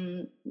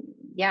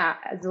ja,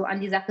 also an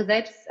die Sache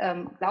selbst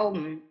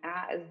glauben.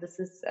 Ja, also das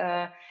ist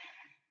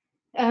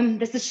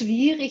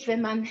schwierig,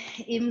 wenn man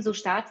eben so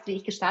startet, wie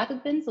ich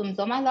gestartet bin, so im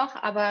Sommerloch,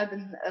 aber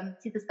dann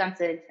zieht das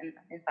Ganze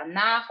irgendwann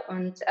nach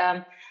und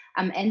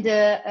am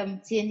Ende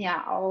zählen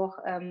ja auch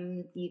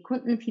die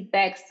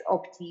Kundenfeedbacks,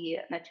 ob die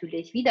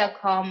natürlich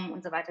wiederkommen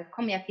und so weiter. Es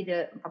kommen ja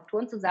viele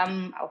Faktoren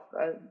zusammen,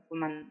 wo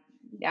man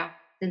ja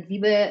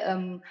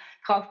sensibel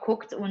drauf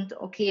guckt und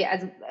okay,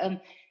 also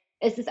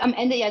es ist am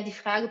Ende ja die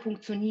Frage,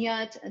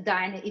 funktioniert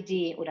deine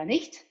Idee oder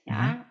nicht? Mhm.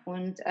 Ja,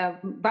 und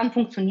wann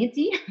funktioniert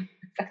sie?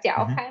 Sagt ja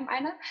auch Mhm. keinem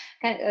einer.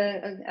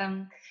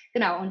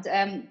 Genau, und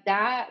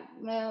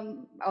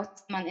aus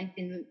man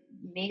irgendwie ein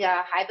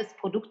mega hypes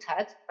Produkt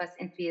hat, was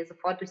irgendwie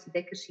sofort durch die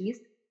Decke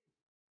schießt.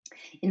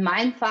 In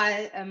meinem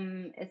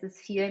Fall ist es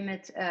viel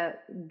mit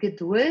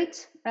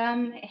Geduld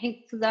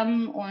hängt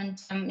zusammen und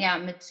ja,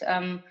 mit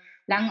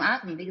langem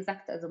Atem. Wie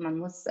gesagt, also man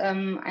muss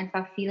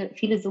einfach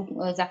viele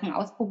Sachen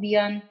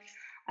ausprobieren,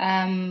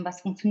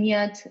 was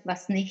funktioniert,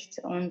 was nicht.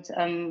 Und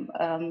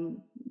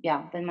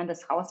ja, wenn man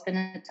das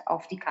rausfindet,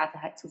 auf die Karte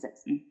halt zu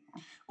setzen.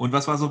 Und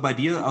was war so bei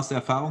dir aus der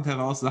Erfahrung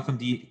heraus Sachen,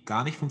 die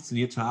gar nicht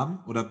funktioniert haben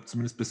oder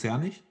zumindest bisher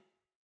nicht?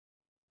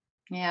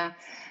 Ja,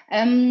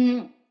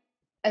 ähm,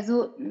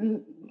 also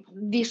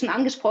wie ich schon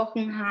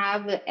angesprochen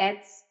habe,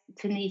 Ads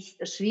finde ich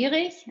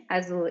schwierig.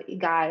 Also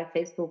egal,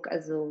 Facebook,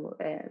 also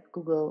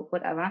Google,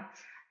 whatever.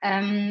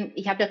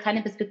 Ich habe da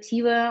keine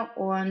Perspektive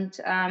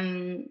und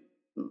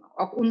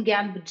auch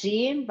ungern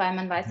Budget, weil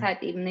man weiß Mhm.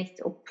 halt eben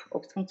nicht, ob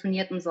es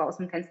funktioniert, um so aus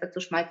dem Fenster zu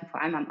schmeißen, vor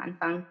allem am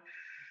Anfang.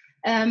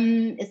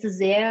 Ist es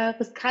sehr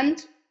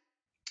riskant.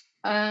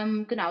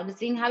 Genau,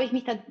 deswegen habe ich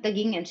mich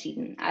dagegen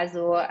entschieden.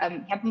 Also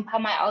ich habe ein paar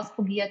Mal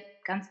ausprobiert,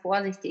 ganz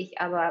vorsichtig,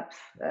 aber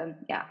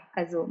ja,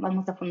 also man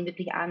muss davon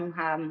wirklich Ahnung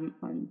haben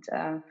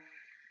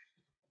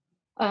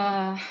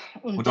äh,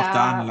 und Und auch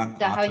da einen langen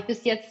da habe Atem. ich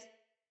bis jetzt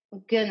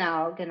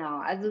genau.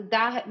 Also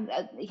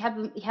ich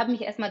habe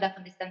mich erstmal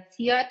davon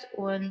distanziert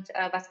und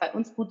was bei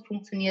uns gut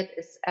funktioniert,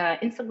 ist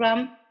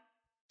Instagram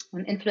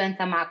und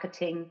Influencer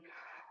Marketing.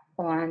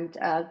 Und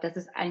das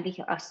ist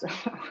eigentlich auch so,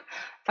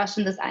 fast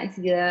schon das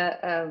einzige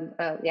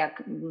ja,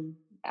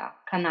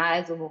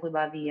 Kanal, so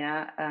worüber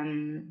wir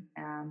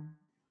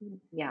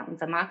ja,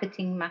 unser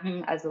Marketing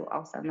machen, also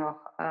außer noch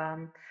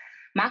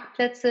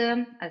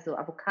Marktplätze, also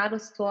Avocado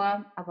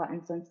Store, aber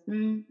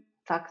ansonsten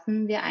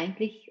wachsen wir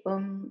eigentlich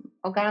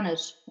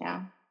organisch,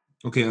 ja.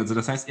 Okay, also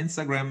das heißt,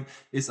 Instagram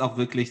ist auch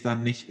wirklich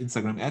dann nicht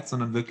Instagram Ads,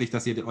 sondern wirklich,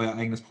 dass ihr euer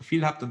eigenes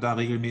Profil habt und da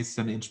regelmäßig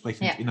dann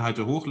entsprechend Ja,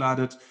 Inhalte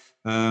hochladet.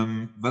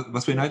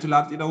 Was für ja. Inhalte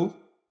ladet ihr da hoch?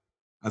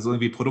 Also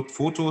irgendwie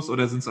Produktfotos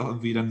oder sind es auch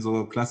irgendwie dann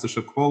so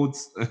klassische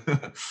Quotes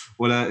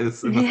oder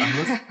ist irgendwas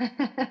anderes? Ja.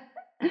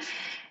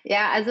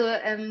 Ja, also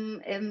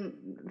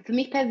für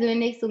mich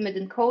persönlich, so mit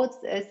den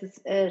Codes, ist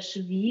es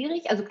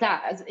schwierig. Also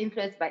klar, also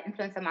bei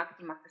Influencer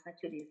Marketing macht das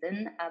natürlich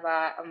Sinn,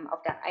 aber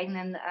auf der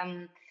eigenen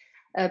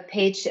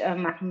Page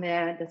machen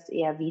wir das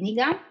eher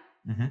weniger.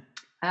 Mhm.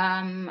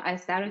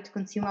 Als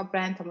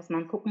Direct-to-Consumer-Brand, da muss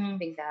man gucken,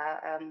 wegen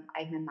der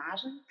eigenen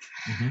Margen.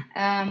 Mhm.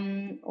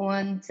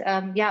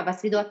 Ja,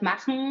 was wir dort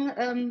machen,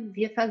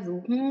 wir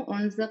versuchen,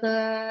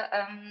 unsere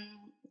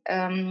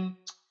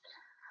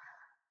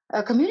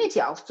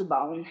Community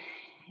aufzubauen.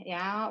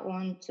 Ja,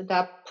 und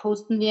da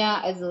posten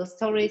wir also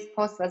Stories,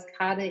 Posts, was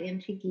gerade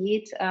irgendwie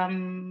geht, ja,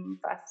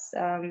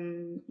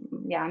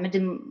 mit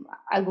dem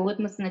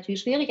Algorithmus ist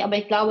natürlich schwierig, aber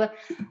ich glaube,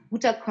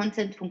 guter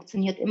Content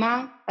funktioniert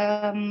immer.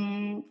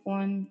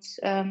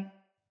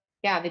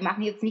 ja, wir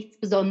machen jetzt nichts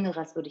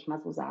Besonderes, würde ich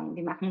mal so sagen.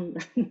 Wir machen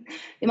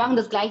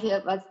das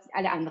Gleiche, was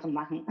alle anderen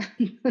machen.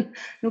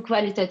 Nur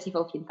qualitativ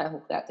auf jeden Fall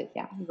hochwertig,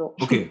 ja. So.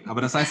 Okay,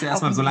 aber das heißt ja Auch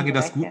erstmal, in diesem solange ihr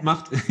das Bereich, gut ja.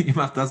 macht, ihr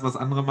macht das, was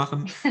andere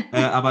machen,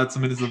 aber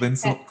zumindest so, wenn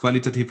es so Ja,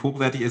 qualitativ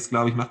hochwertig ist,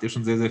 glaube ich, macht ihr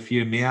schon sehr, sehr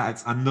viel mehr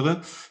als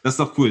andere. Das ist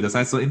doch cool. Das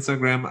heißt, so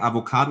Instagram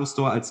Avocado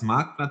Store als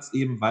Marktplatz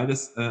eben, weil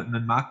es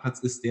ein Marktplatz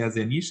ist, der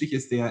sehr nischig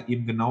ist, der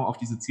eben genau auf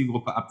diese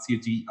Zielgruppe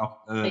abzielt, die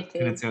auch richtig.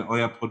 tendenziell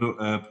euer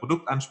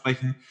Produkt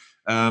ansprechen.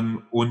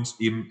 Und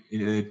eben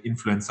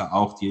Influencer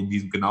auch, die in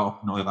diesem genau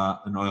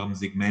in eurem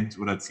Segment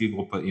oder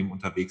Zielgruppe eben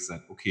unterwegs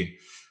seid. Okay,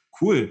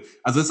 cool.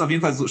 Also ist auf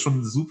jeden Fall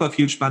schon super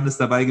viel Spannendes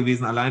dabei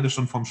gewesen, alleine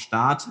schon vom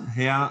Start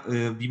her,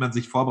 wie man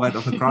sich vorbereitet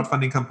auf eine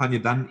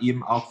Crowdfunding-Kampagne, dann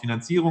eben auch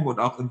Finanzierung und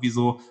auch irgendwie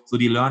so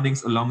die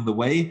Learnings along the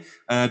way.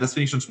 Das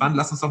finde ich schon spannend.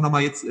 Lass uns doch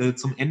nochmal jetzt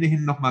zum Ende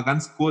hin nochmal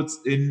ganz kurz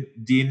in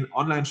den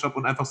Online-Shop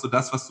und einfach so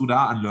das, was du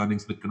da an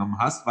Learnings mitgenommen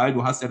hast, weil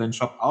du hast ja deinen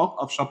Shop auch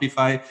auf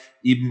Shopify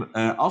eben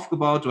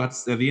aufgebaut. Du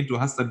hattest erwähnt, du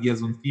hast dann dir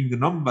so ein Theme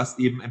genommen, was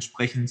eben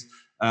entsprechend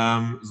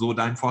so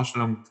deinen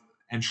Vorstellungen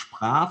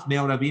entsprach,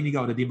 mehr oder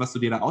weniger, oder dem, was du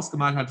dir da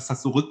ausgemalt hattest.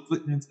 Hast du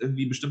rückwirkend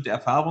irgendwie bestimmte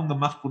Erfahrungen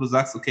gemacht, wo du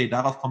sagst, okay,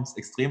 darauf kommt es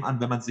extrem an,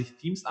 wenn man sich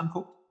Teams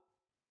anguckt?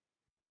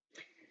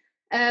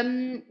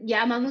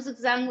 Ja, man muss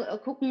sozusagen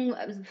gucken,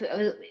 also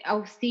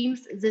auch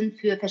Themes sind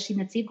für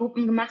verschiedene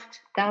Zielgruppen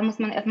gemacht. Da muss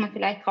man erstmal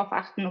vielleicht drauf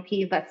achten,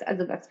 okay,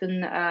 was für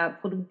ein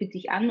Produkt biete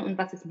ich an und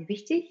was ist mir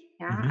wichtig.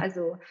 Ja, Mhm.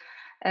 also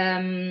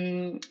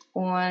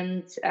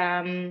und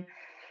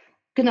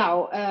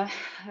genau,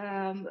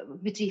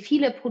 biete ich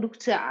viele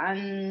Produkte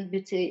an,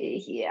 biete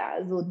ich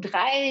eher so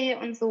 3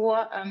 und so.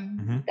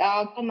 Mhm.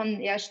 Da kann man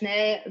eher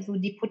schnell so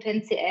die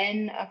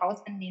potenziellen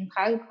rausfinden, die in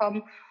Frage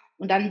kommen.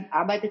 Und dann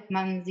arbeitet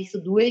man sich so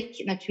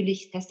durch.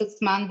 Natürlich testet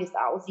man, wie es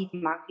aussieht,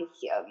 mag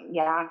ich,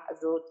 ja,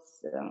 also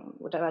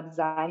oder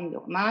Design, wie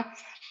auch immer.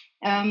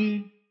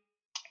 Ähm,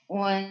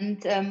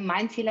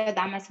 mein Fehler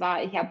damals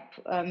war, ich habe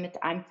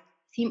mit einem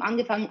Theme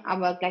angefangen,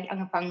 aber gleich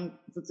angefangen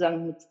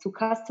sozusagen mit zu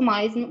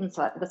customizen. Und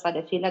das war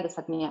der Fehler, das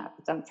hat mir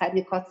sozusagen Zeit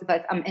gekostet, weil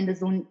es am Ende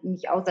so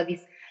nicht aussah, wie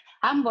ich es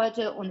haben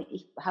wollte. Und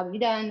ich habe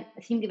wieder ein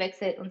Theme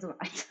gewechselt und so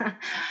weiter.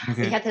 Ich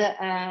Okay. hatte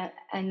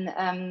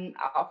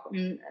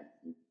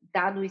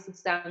dadurch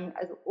sozusagen,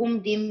 also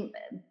um dem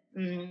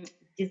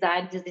diese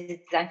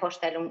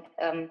Designvorstellung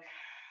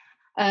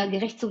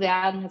gerecht zu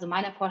werden, also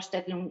meiner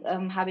Vorstellung,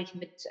 habe ich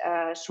mit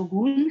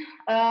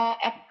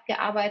Shogun-App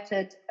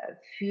gearbeitet.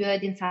 Für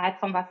den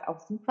Zeitraum war es auch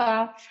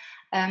super,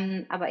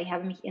 aber ich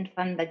habe mich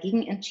irgendwann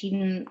dagegen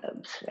entschieden.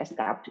 Es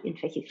gab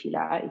irgendwelche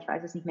Fehler, ich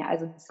weiß es nicht mehr.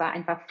 Also es war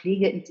einfach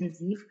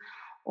pflegeintensiv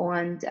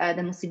und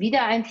dann musste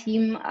wieder ein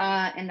Team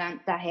ändern.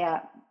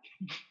 Daher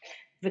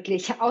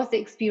wirklich aus der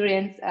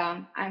Experience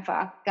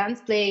einfach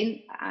ganz plain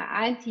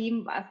ein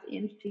Team, was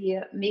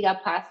irgendwie mega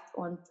passt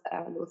und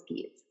los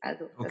geht's.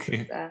 Also das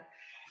ist Okay.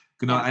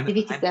 Genau, ja die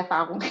wichtigste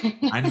Erfahrung.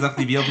 eine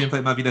Sache, die wir auf jeden Fall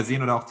immer wieder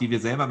sehen oder auch die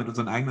wir selber mit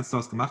unseren eigenen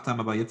Stores gemacht haben,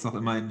 aber jetzt noch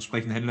immer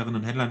entsprechend Händlerinnen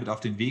und Händlern mit auf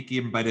den Weg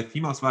geben bei der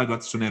Theme-Auswahl. Du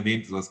hast es schon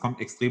erwähnt, so, es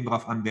kommt extrem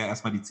darauf an, wer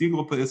erstmal die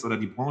Zielgruppe ist oder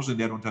die Branche, in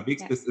der du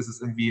unterwegs Ja, bist. Ist es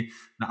irgendwie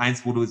eine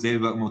Eins, wo du sehr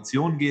über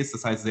Emotionen gehst,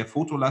 das heißt sehr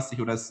fotolastig,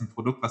 oder ist es ein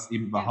Produkt, was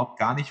eben ja, überhaupt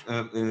gar nicht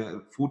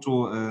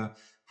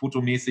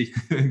fotomäßig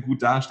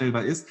gut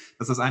darstellbar ist.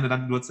 Das ist das eine.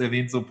 Dann, du hast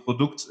erwähnt, so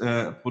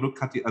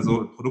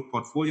also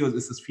Produktportfolio,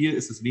 ist es viel,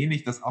 ist es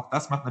wenig? Auch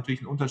das macht natürlich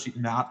einen Unterschied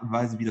in der Art und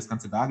Weise, wie das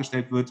Ganze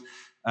dargestellt wird.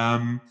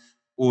 Ähm,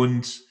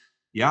 und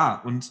ja,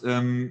 und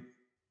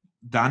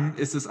dann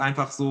ist es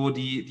einfach so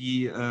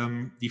die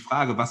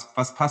Frage,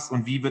 was passt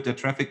und wie wird der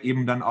Traffic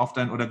eben dann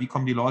oder wie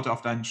kommen die Leute auf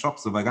deinen Shop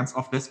so, weil ganz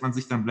oft lässt man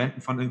sich dann blenden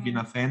von irgendwie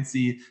einer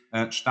fancy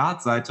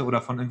Startseite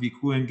oder von irgendwie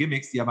coolen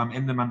Gimmicks, die aber am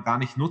Ende man gar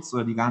nicht nutzt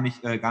oder die gar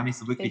nicht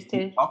so wirklich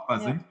gut richtig. brauchbar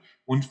Ja. sind,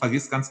 und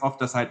vergisst ganz oft,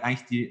 dass halt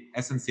eigentlich die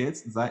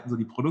essentiellsten Seiten so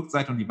die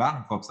Produktseite und die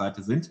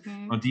Warenkorbseite sind,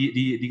 Mhm. und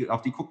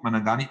auf die guckt man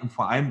dann gar nicht, und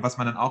vor allem, was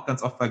man dann auch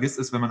ganz oft vergisst,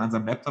 ist, wenn man an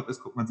seinem Laptop ist,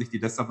 guckt man sich die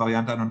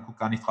Desktop-Variante an und guckt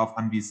gar nicht drauf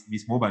an, wie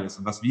es mobile ist.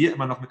 Und was wir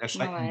immer noch mit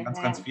Erschrecken Mobile,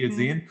 ganz, ganz ja. viel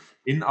sehen,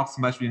 in auch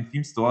zum Beispiel in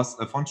Theme-Stores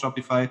von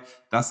Shopify,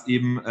 dass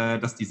eben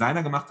das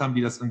Designer gemacht haben,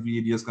 die das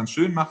ganz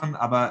schön machen,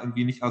 aber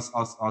irgendwie nicht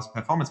aus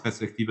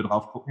Performance-Perspektive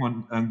drauf gucken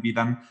und irgendwie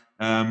dann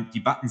die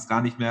Buttons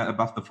gar nicht mehr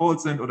above the fold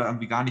sind oder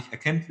irgendwie gar nicht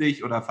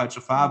erkenntlich oder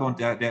falsche Farbe, und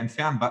der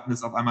Entfernen-Button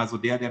ist auf einmal so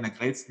der in der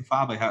grellsten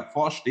Farbe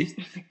hervorsticht.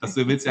 Das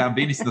willst ja am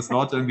wenigsten, dass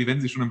Leute irgendwie,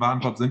 wenn sie schon im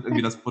Warenkorb sind,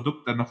 irgendwie das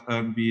Produkt dann noch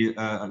irgendwie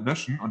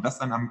löschen und das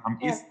dann am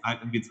Ja. ehesten halt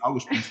irgendwie ins Auge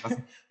springen zu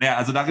lassen. Naja,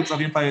 also da gibt es auf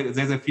jeden Fall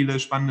sehr, sehr viele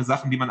spannende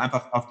Sachen,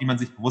 auf die man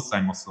sich bewusst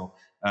sein muss. So.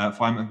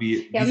 Vor allem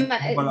irgendwie, Ja, wie sieht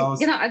Mobile aus?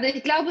 genau, also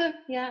ich glaube,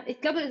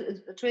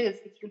 Entschuldigung,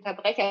 dass ich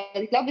unterbreche,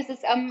 also ich glaube, es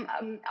ist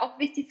auch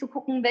wichtig zu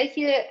gucken,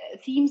 welche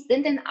Themes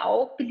sind denn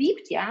auch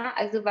beliebt, ja,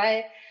 also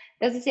weil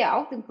das ist ja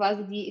auch dann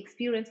quasi die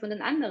Experience von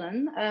den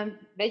anderen,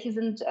 welche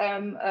sind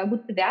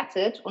gut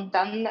bewertet, und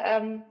dann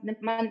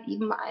nimmt man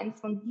eben eins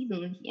von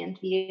diesen, nicht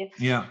irgendwie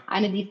Ja.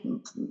 eine, die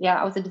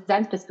ja aus der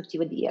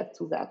Designsperspektive, die eher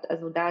zusagt.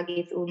 Also da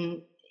geht es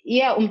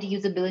eher um die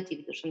Usability,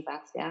 wie du schon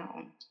sagst, ja,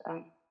 und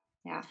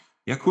ja.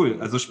 Ja, cool.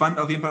 Also spannend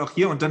auf jeden Fall auch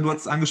hier. Und dann, du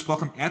hast es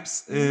angesprochen,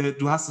 Apps,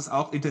 du hast es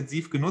auch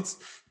intensiv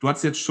genutzt. Du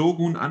hast jetzt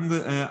Shogun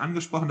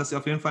angesprochen, das ist ja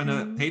auf jeden Fall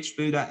eine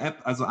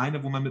Page-Builder-App, also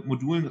eine, wo man mit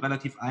Modulen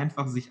relativ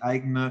einfach sich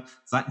eigene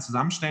Seiten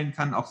zusammenstellen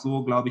kann. Auch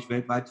so, glaube ich,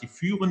 weltweit die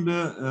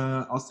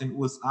führende aus den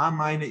USA,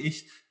 meine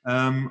ich.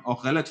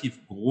 Auch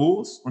relativ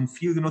groß und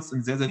viel genutzt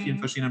in sehr, sehr vielen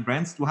verschiedenen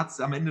Brands. Du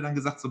hast am Ende dann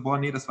gesagt, so, boah,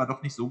 nee, das war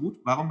doch nicht so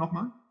gut. Warum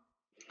nochmal?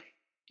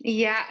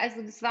 Ja,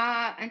 also das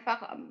war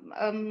einfach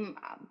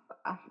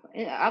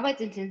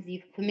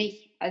arbeitsintensiv für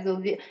mich.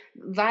 Also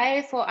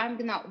weil vor allem,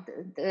 genau,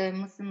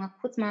 musste mal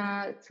kurz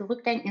mal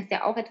zurückdenken, ist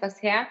ja auch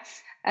etwas her.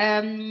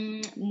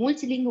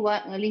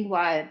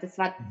 Multilingual, das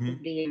war das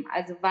Problem.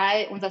 Also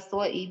weil unser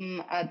Store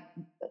eben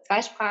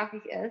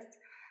zweisprachig ist,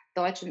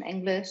 Deutsch und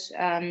Englisch,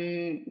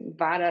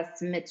 war das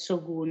mit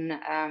Shogun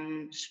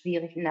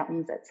schwierig in der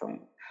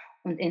Umsetzung.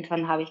 Und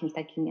irgendwann habe ich mich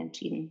dagegen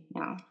entschieden,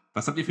 ja.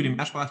 Was habt ihr für die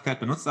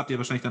Mehrsprachigkeit benutzt? Habt ihr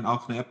wahrscheinlich dann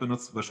auch eine App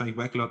benutzt, wahrscheinlich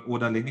Wakelot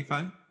oder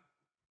Lingify?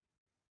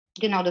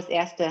 Genau, das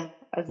erste.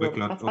 Also,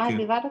 Wakelot, okay.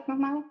 wie war das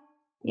nochmal?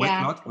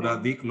 Wakelot Ja,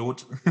 oder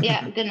Weglot?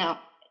 Ja, genau.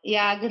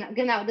 Ja,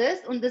 genau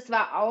das. Und das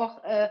war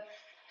auch,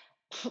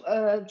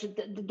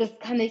 das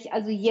kann ich,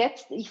 also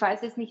jetzt, ich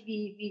weiß jetzt nicht,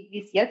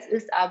 wie es jetzt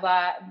ist,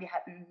 aber wir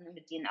hatten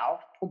mit denen auch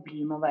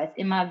Probleme, weil es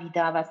immer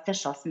wieder was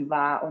zerschossen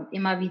war und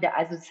immer wieder,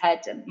 also es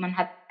halt, man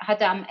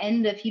hatte am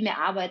Ende viel mehr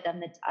Arbeit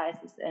damit,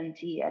 als es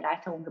irgendwie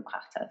Erleichterung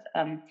gebracht hat.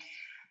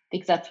 Wie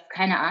gesagt,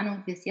 keine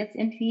Ahnung, wie es jetzt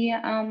irgendwie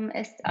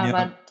ist,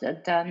 aber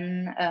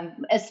dann,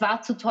 es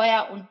war zu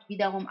teuer und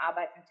wiederum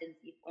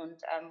arbeitsintensiv.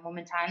 Und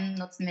momentan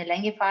nutzen wir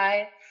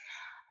Langify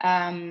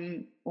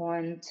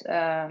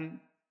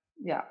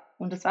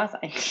und das war es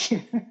eigentlich.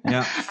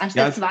 Ja.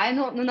 Anstatt zwei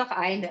nur noch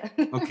eine.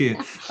 Okay,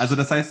 also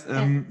das heißt,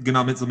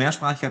 genau, mit so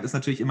Mehrsprachigkeit ist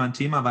natürlich immer ein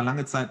Thema, weil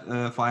lange Zeit,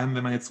 vor allem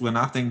wenn man jetzt drüber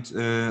nachdenkt,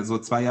 so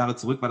 2 Jahre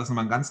zurück war das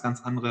nochmal eine ganz,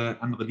 ganz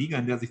andere Liga,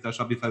 in der sich da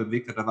Shopify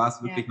bewegt hat. Da war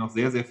es wirklich noch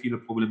sehr, sehr viele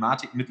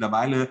Problematiken.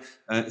 Mittlerweile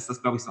ist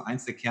das, glaube ich, so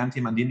eins der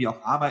Kernthemen, an denen die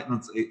auch arbeiten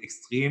und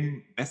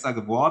extrem besser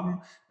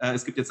geworden.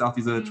 Es gibt jetzt auch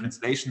diese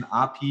Translation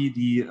API,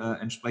 die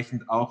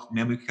entsprechend auch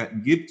mehr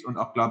Möglichkeiten gibt und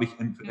auch, glaube ich,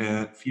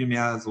 viel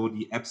mehr so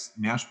die Apps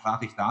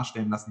mehrsprachig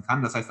darstellen lassen kann.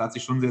 Das heißt, da hat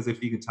sich schon sehr, sehr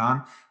viel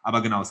getan.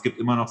 Aber genau, es gibt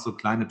immer noch so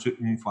kleine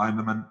Tücken, vor allem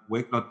wenn man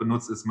Wakelot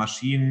benutzt, ist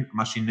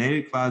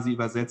maschinell quasi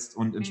übersetzt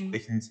und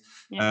entsprechend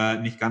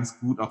nicht ganz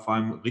gut, auch vor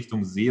allem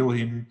Richtung SEO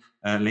hin.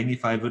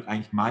 Langify wird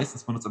eigentlich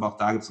meistens benutzt, aber auch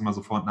da gibt es immer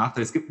so Vor- und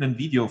Nachteile. Es gibt ein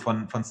Video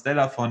von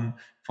Stella von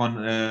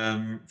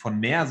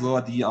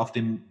Mersor, die auf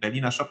dem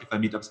Berliner Shopify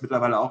Meetup ist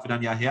mittlerweile auch wieder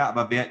ein Jahr her,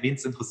 aber wen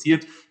es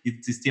interessiert,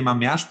 dieses Thema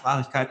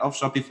Mehrsprachigkeit auf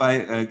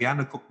Shopify,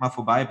 gerne guckt mal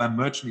vorbei beim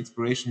Merchant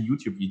Inspiration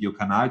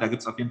YouTube-Videokanal. Da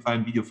gibt es auf jeden Fall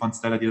ein Video von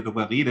Stella, die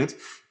darüber redet.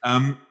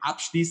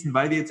 Abschließend,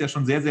 weil wir jetzt ja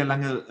schon sehr, sehr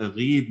lange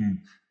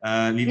reden,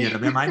 Lilia,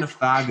 da wäre meine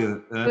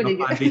Frage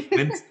nochmal an dich.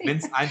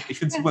 Ich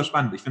finde es super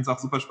spannend. Ich finde es auch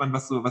super spannend,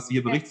 was du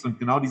hier berichtest. Und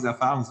genau diese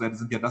Erfahrungswerte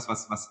sind ja das,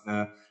 was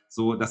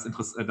so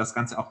das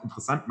Ganze auch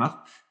interessant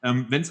macht.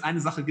 Wenn es eine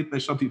Sache gibt bei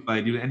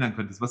Shopify, die du ändern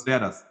könntest, was wäre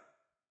das?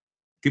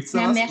 Gibt es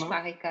da was?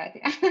 Mehrsprachigkeit.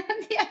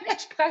 Die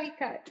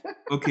Mehrsprachigkeit.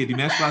 Okay, die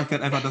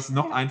Mehrsprachigkeit einfach, dass es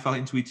noch einfacher,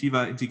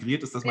 intuitiver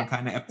integriert ist, dass man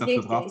keine App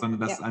dafür braucht,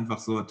 sondern dass es einfach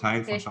so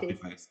Teil von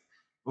Shopify ist.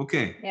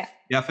 Okay,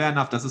 ja, fair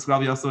enough. Das ist,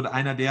 glaube ich, auch so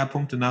einer der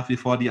Punkte nach wie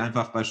vor, die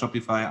einfach bei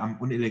Shopify am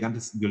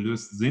unelegantesten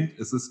gelöst sind.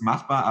 Es ist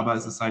machbar, aber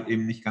es ist halt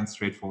eben nicht ganz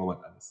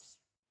straightforward alles.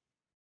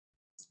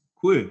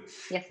 Cool.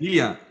 Yes.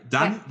 Lilia,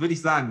 dann würde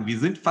ich sagen, wir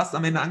sind fast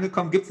am Ende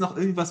angekommen. Gibt es noch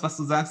irgendwas, was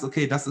du sagst,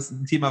 okay, das ist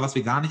ein Thema, was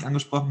wir gar nicht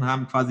angesprochen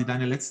haben, quasi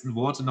deine letzten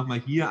Worte nochmal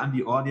hier an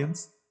die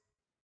Audience?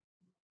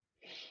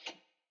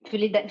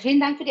 Vielen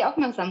Dank für die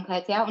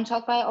Aufmerksamkeit, und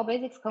schaut bei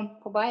OurBasics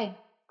vorbei.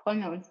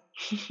 Freuen wir uns.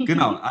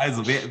 Genau,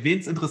 also wen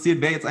es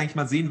interessiert, wer jetzt eigentlich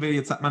mal sehen will,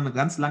 jetzt hat man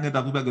ganz lange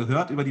darüber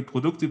gehört, über die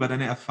Produkte, über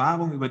deine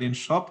Erfahrung, über den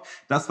Shop,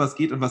 das, was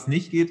geht und was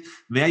nicht geht.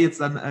 Wer jetzt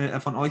dann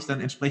von euch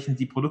dann entsprechend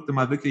die Produkte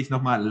mal wirklich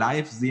nochmal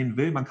live sehen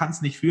will, man kann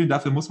es nicht fühlen,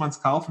 dafür muss man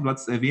es kaufen. Du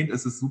hast es erwähnt,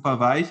 es ist super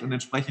weich und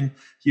entsprechend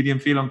hier die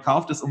Empfehlung,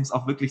 kauft es, um es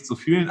auch wirklich zu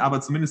fühlen, aber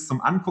zumindest zum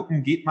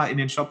Angucken, geht mal in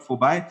den Shop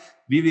vorbei,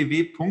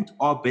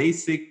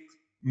 www.ourbasics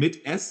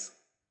mit S.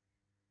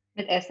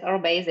 Mit S,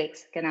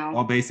 OurBasics, genau.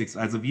 OurBasics,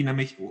 also wie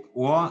nämlich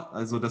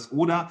also das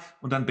Oder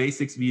und dann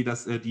Basics wie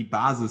die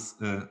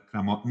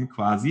Basisklamotten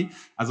quasi.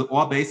 Also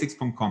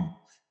ourbasics.com.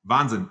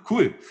 Wahnsinn,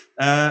 cool.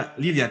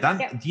 Lilia,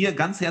 dann dir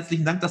ganz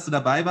herzlichen Dank, dass du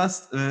dabei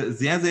warst.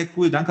 Sehr, sehr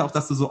cool. Danke auch,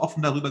 dass du so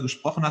offen darüber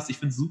gesprochen hast. Ich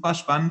finde es super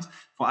spannend,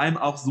 vor allem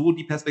auch so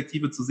die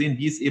Perspektive zu sehen,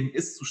 wie es eben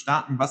ist, zu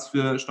starten, was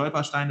für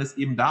Stolpersteine es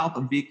eben da auch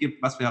im Weg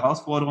gibt, was für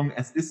Herausforderungen.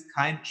 Es ist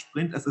kein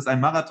Sprint, es ist ein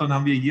Marathon,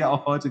 haben wir hier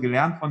auch heute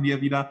gelernt von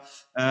dir wieder.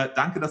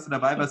 Danke, dass du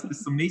dabei warst.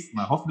 Bis zum nächsten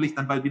Mal. Hoffentlich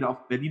dann bald wieder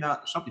auf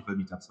Berliner Shopify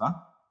Meetups,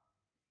 wa?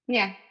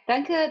 Ja,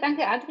 danke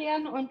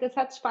Adrian und es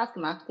hat Spaß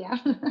gemacht,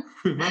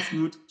 Mach's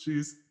gut.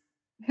 Tschüss.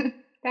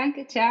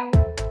 Danke, ciao.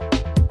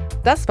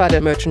 Das war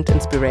der Merchant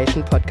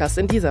Inspiration Podcast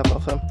in dieser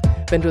Woche.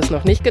 Wenn du es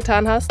noch nicht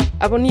getan hast,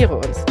 abonniere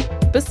uns.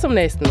 Bis zum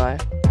nächsten Mal.